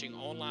you're watching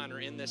online or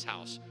in this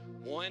house.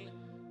 1,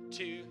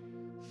 2,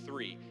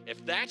 3.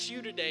 If that's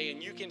you today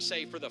and you can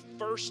say for the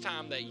first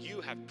time that you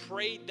have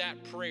prayed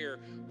that prayer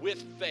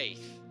with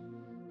faith,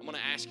 I'm going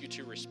to ask you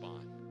to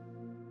respond.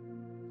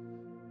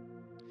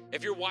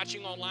 If you're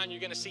watching online,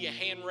 you're going to see a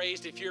hand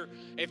raised. If you're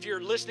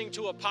listening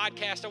to a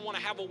podcast, I want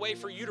to have a way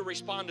for you to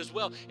respond as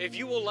well. If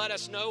you will let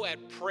us know at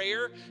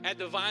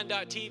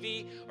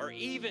prayer@thevine.tv, or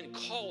even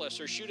call us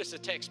or shoot us a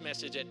text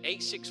message at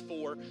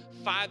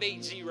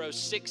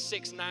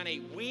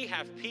 864-580-6698. We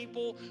have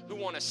people who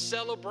want to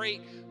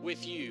celebrate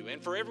with you.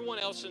 And for everyone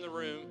else in the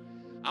room,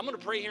 I'm going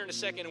to pray here in a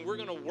second, and we're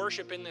going to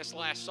worship in this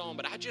last song.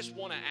 But I just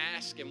want to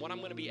ask, and what I'm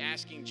going to be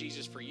asking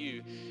Jesus for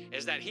you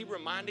is that he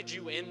reminded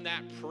you in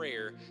that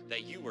prayer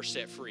that you were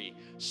set free.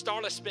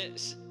 Starla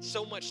spent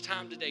so much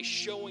time today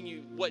showing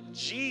you what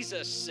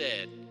Jesus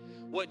said,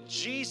 what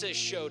Jesus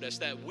showed us,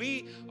 that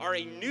we are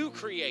a new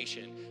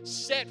creation,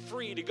 set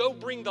free to go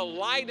bring the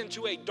light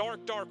into a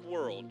dark, dark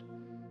world.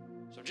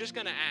 So I'm just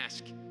going to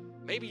ask,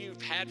 maybe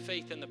you've had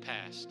faith in the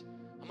past.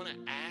 I'm going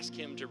to ask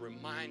him to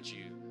remind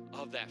you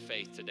of that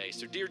faith today.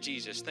 So dear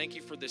Jesus, thank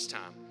you for this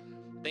time.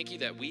 Thank you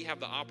that we have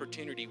the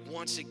opportunity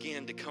once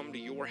again to come to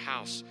your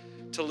house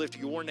to lift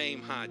your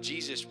name high.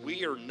 Jesus,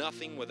 we are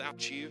nothing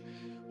without you.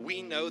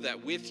 We know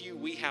that with you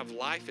we have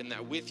life, and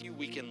that with you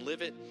we can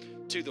live it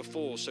to the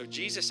full. So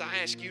Jesus, I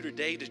ask you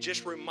today to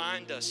just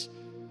remind us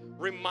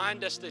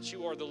that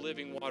you are the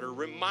living water.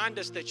 Remind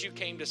us that you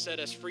came to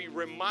set us free.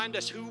 Remind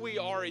us who we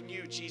are in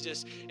you,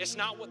 Jesus. It's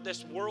not what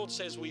this world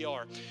says we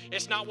are.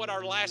 It's not what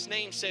our last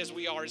name says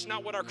we are. It's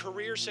not what our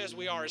career says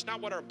we are. It's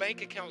not what our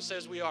bank account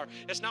says we are.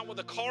 It's not what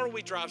the car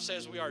we drive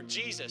says we are.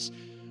 Jesus,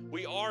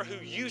 we are who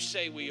you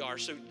say we are.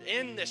 So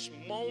in this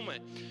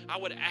moment, I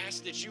would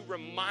ask that you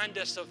remind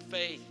us of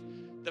faith,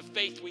 the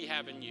faith we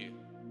have in you.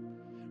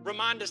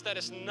 Remind us that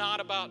it's not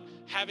about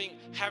having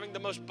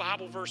the most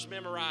Bible verse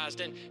memorized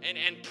and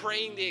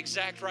praying the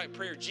exact right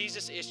prayer.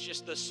 Jesus, it's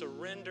just the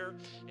surrender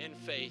and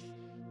faith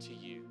to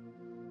you.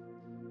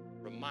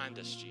 Remind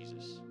us,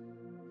 Jesus.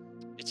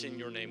 It's in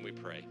your name we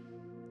pray.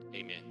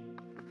 Amen.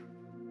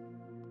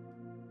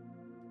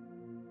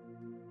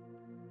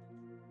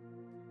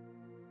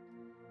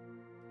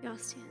 Y'all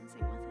stand and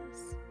sing with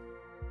us.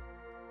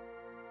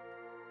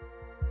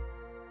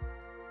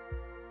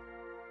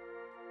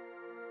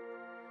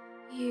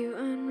 You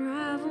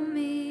unravel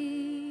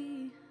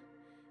me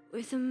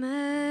with a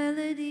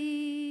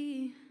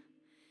melody.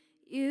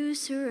 You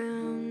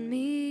surround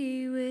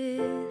me with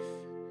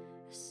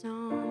a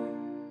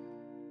song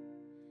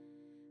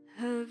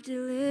of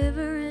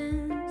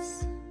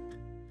deliverance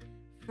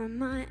from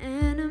my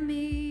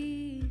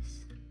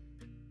enemies,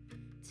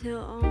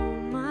 till all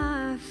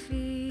my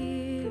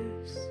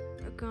fears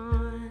are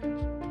gone.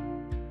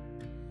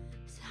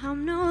 So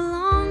I'm no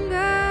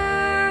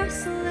longer a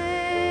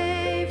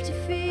slave to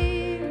fear.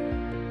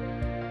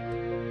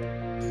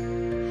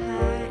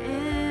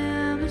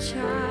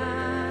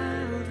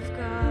 Child of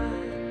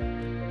God,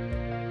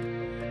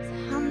 so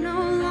I'm no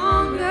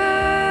longer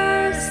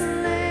a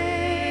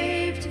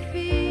slave to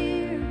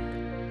fear.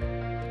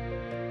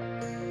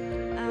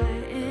 I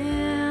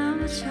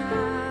am a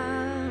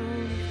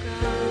child of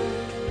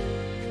God.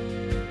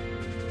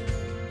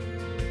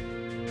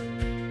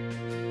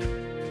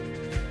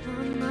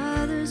 My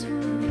mother's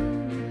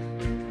womb,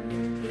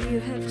 you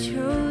have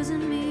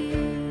chosen me.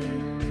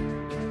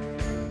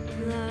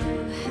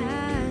 Love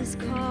has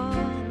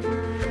called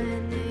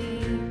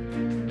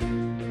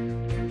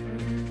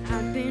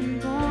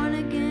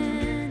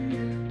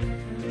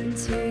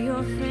to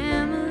your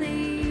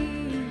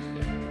family.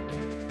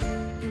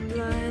 Your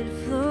blood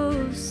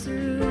flows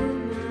through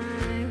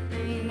my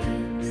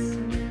veins,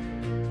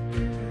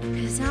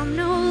 'cause I'm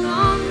no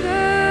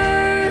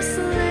longer a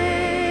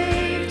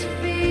slave to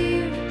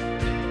fear.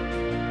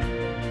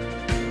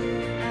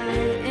 I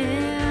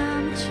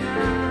am a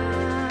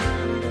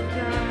child of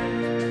God.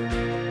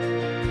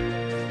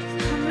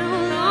 So I'm no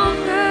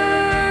longer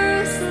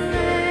a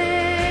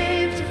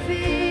slave to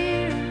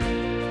fear.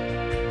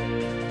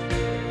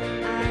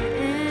 I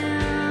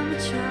am a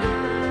child.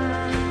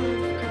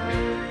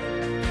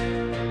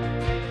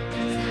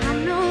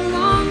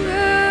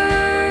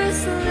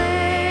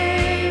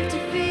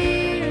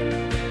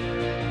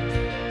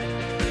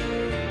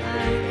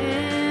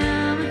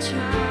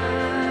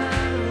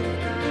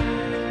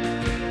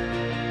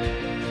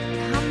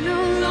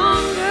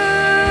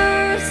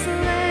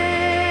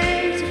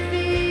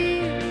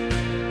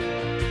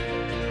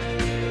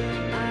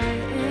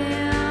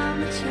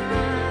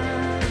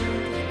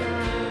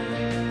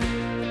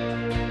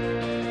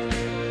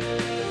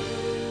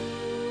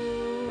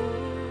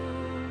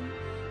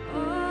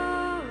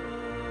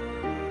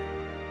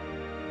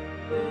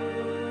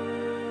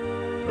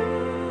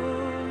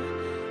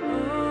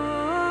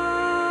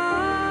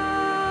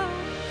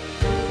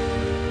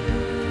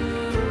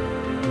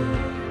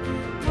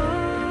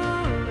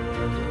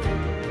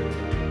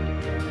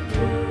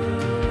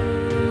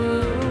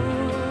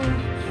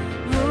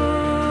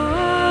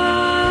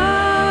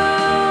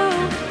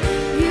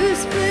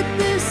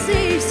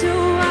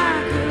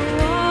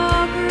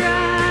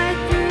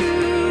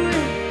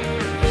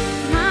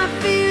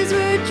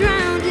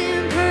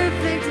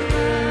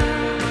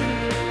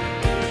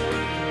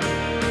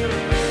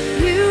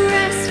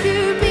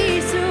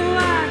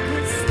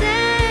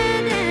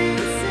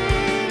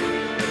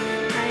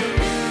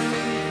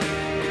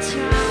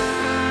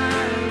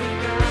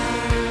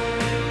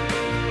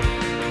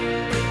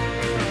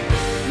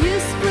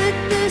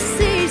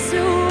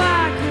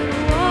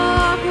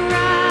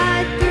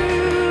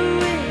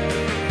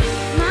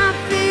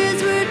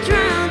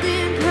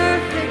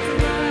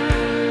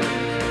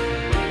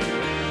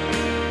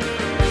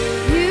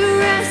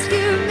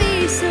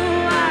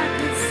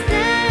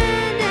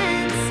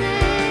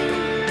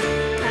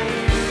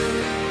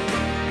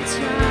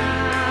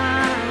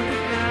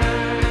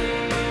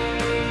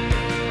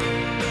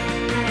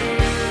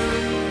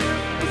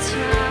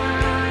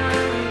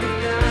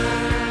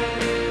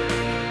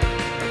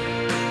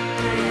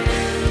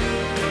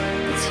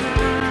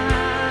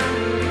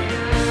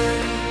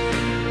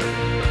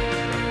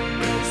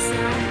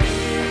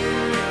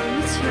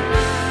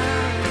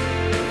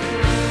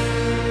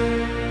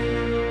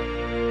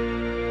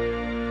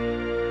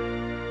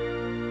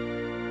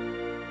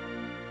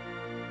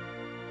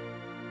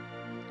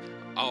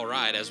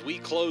 as we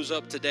close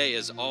up today,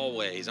 as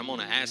always, I'm going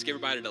to ask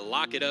everybody to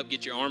lock it up,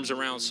 get your arms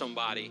around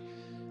somebody.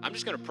 I'm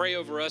just going to pray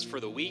over us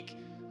for the week.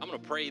 I'm going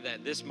to pray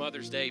that this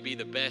Mother's Day be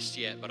the best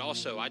yet, but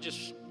also I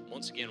just,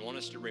 once again, want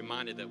us to be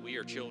reminded that we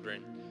are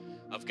children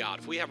of God.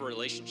 If we have a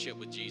relationship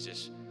with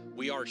Jesus,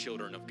 we are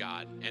children of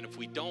God. And if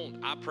we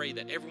don't, I pray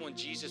that everyone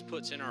Jesus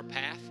puts in our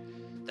path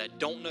that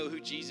don't know who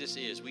Jesus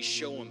is, we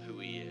show them who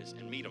he is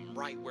and meet them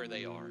right where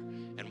they are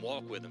and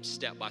walk with them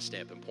step by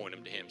step and point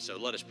them to him. So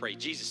let us pray.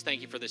 Jesus,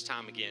 thank you for this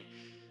time again.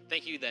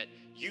 Thank you that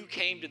you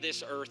came to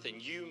this earth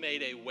and you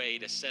made a way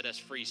to set us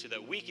free so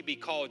that we could be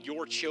called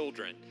your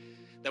children,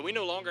 that we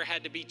no longer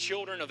had to be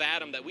children of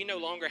Adam, that we no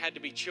longer had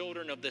to be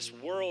children of this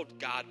world,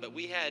 God, but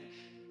we had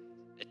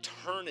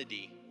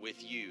eternity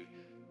with you.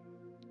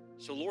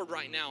 So Lord,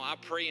 right now, I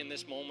pray in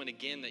this moment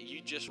again that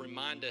you just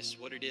remind us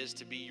what it is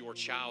to be your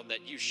child,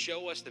 that you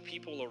show us the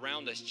people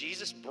around us.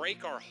 Jesus,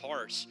 break our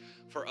hearts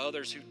for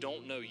others who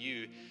don't know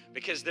you,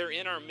 because they're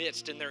in our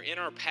midst and they're in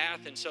our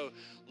path. And so,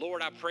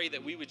 Lord, I pray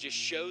that we would just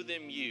show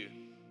them you.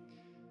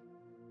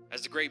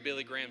 As the great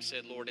Billy Graham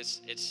said, Lord,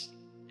 it's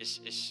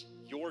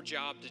your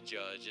job to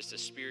judge. It's the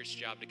Spirit's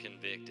job to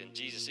convict. And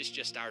Jesus, it's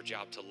just our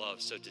job to love.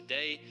 So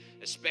today,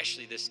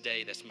 especially this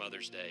day, that's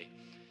Mother's Day,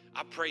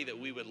 I pray that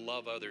we would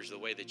love others the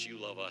way that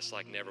you love us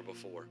like never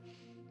before.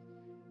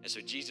 And so,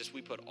 Jesus,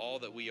 we put all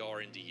that we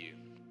are into you.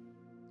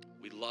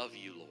 We love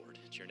you, Lord.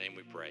 It's your name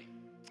we pray.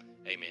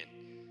 Amen.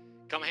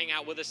 Come hang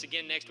out with us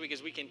again next week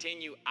as we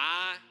continue.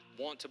 I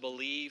want to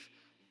believe,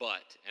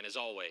 but, and as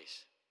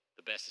always,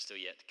 the best is still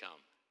yet to come.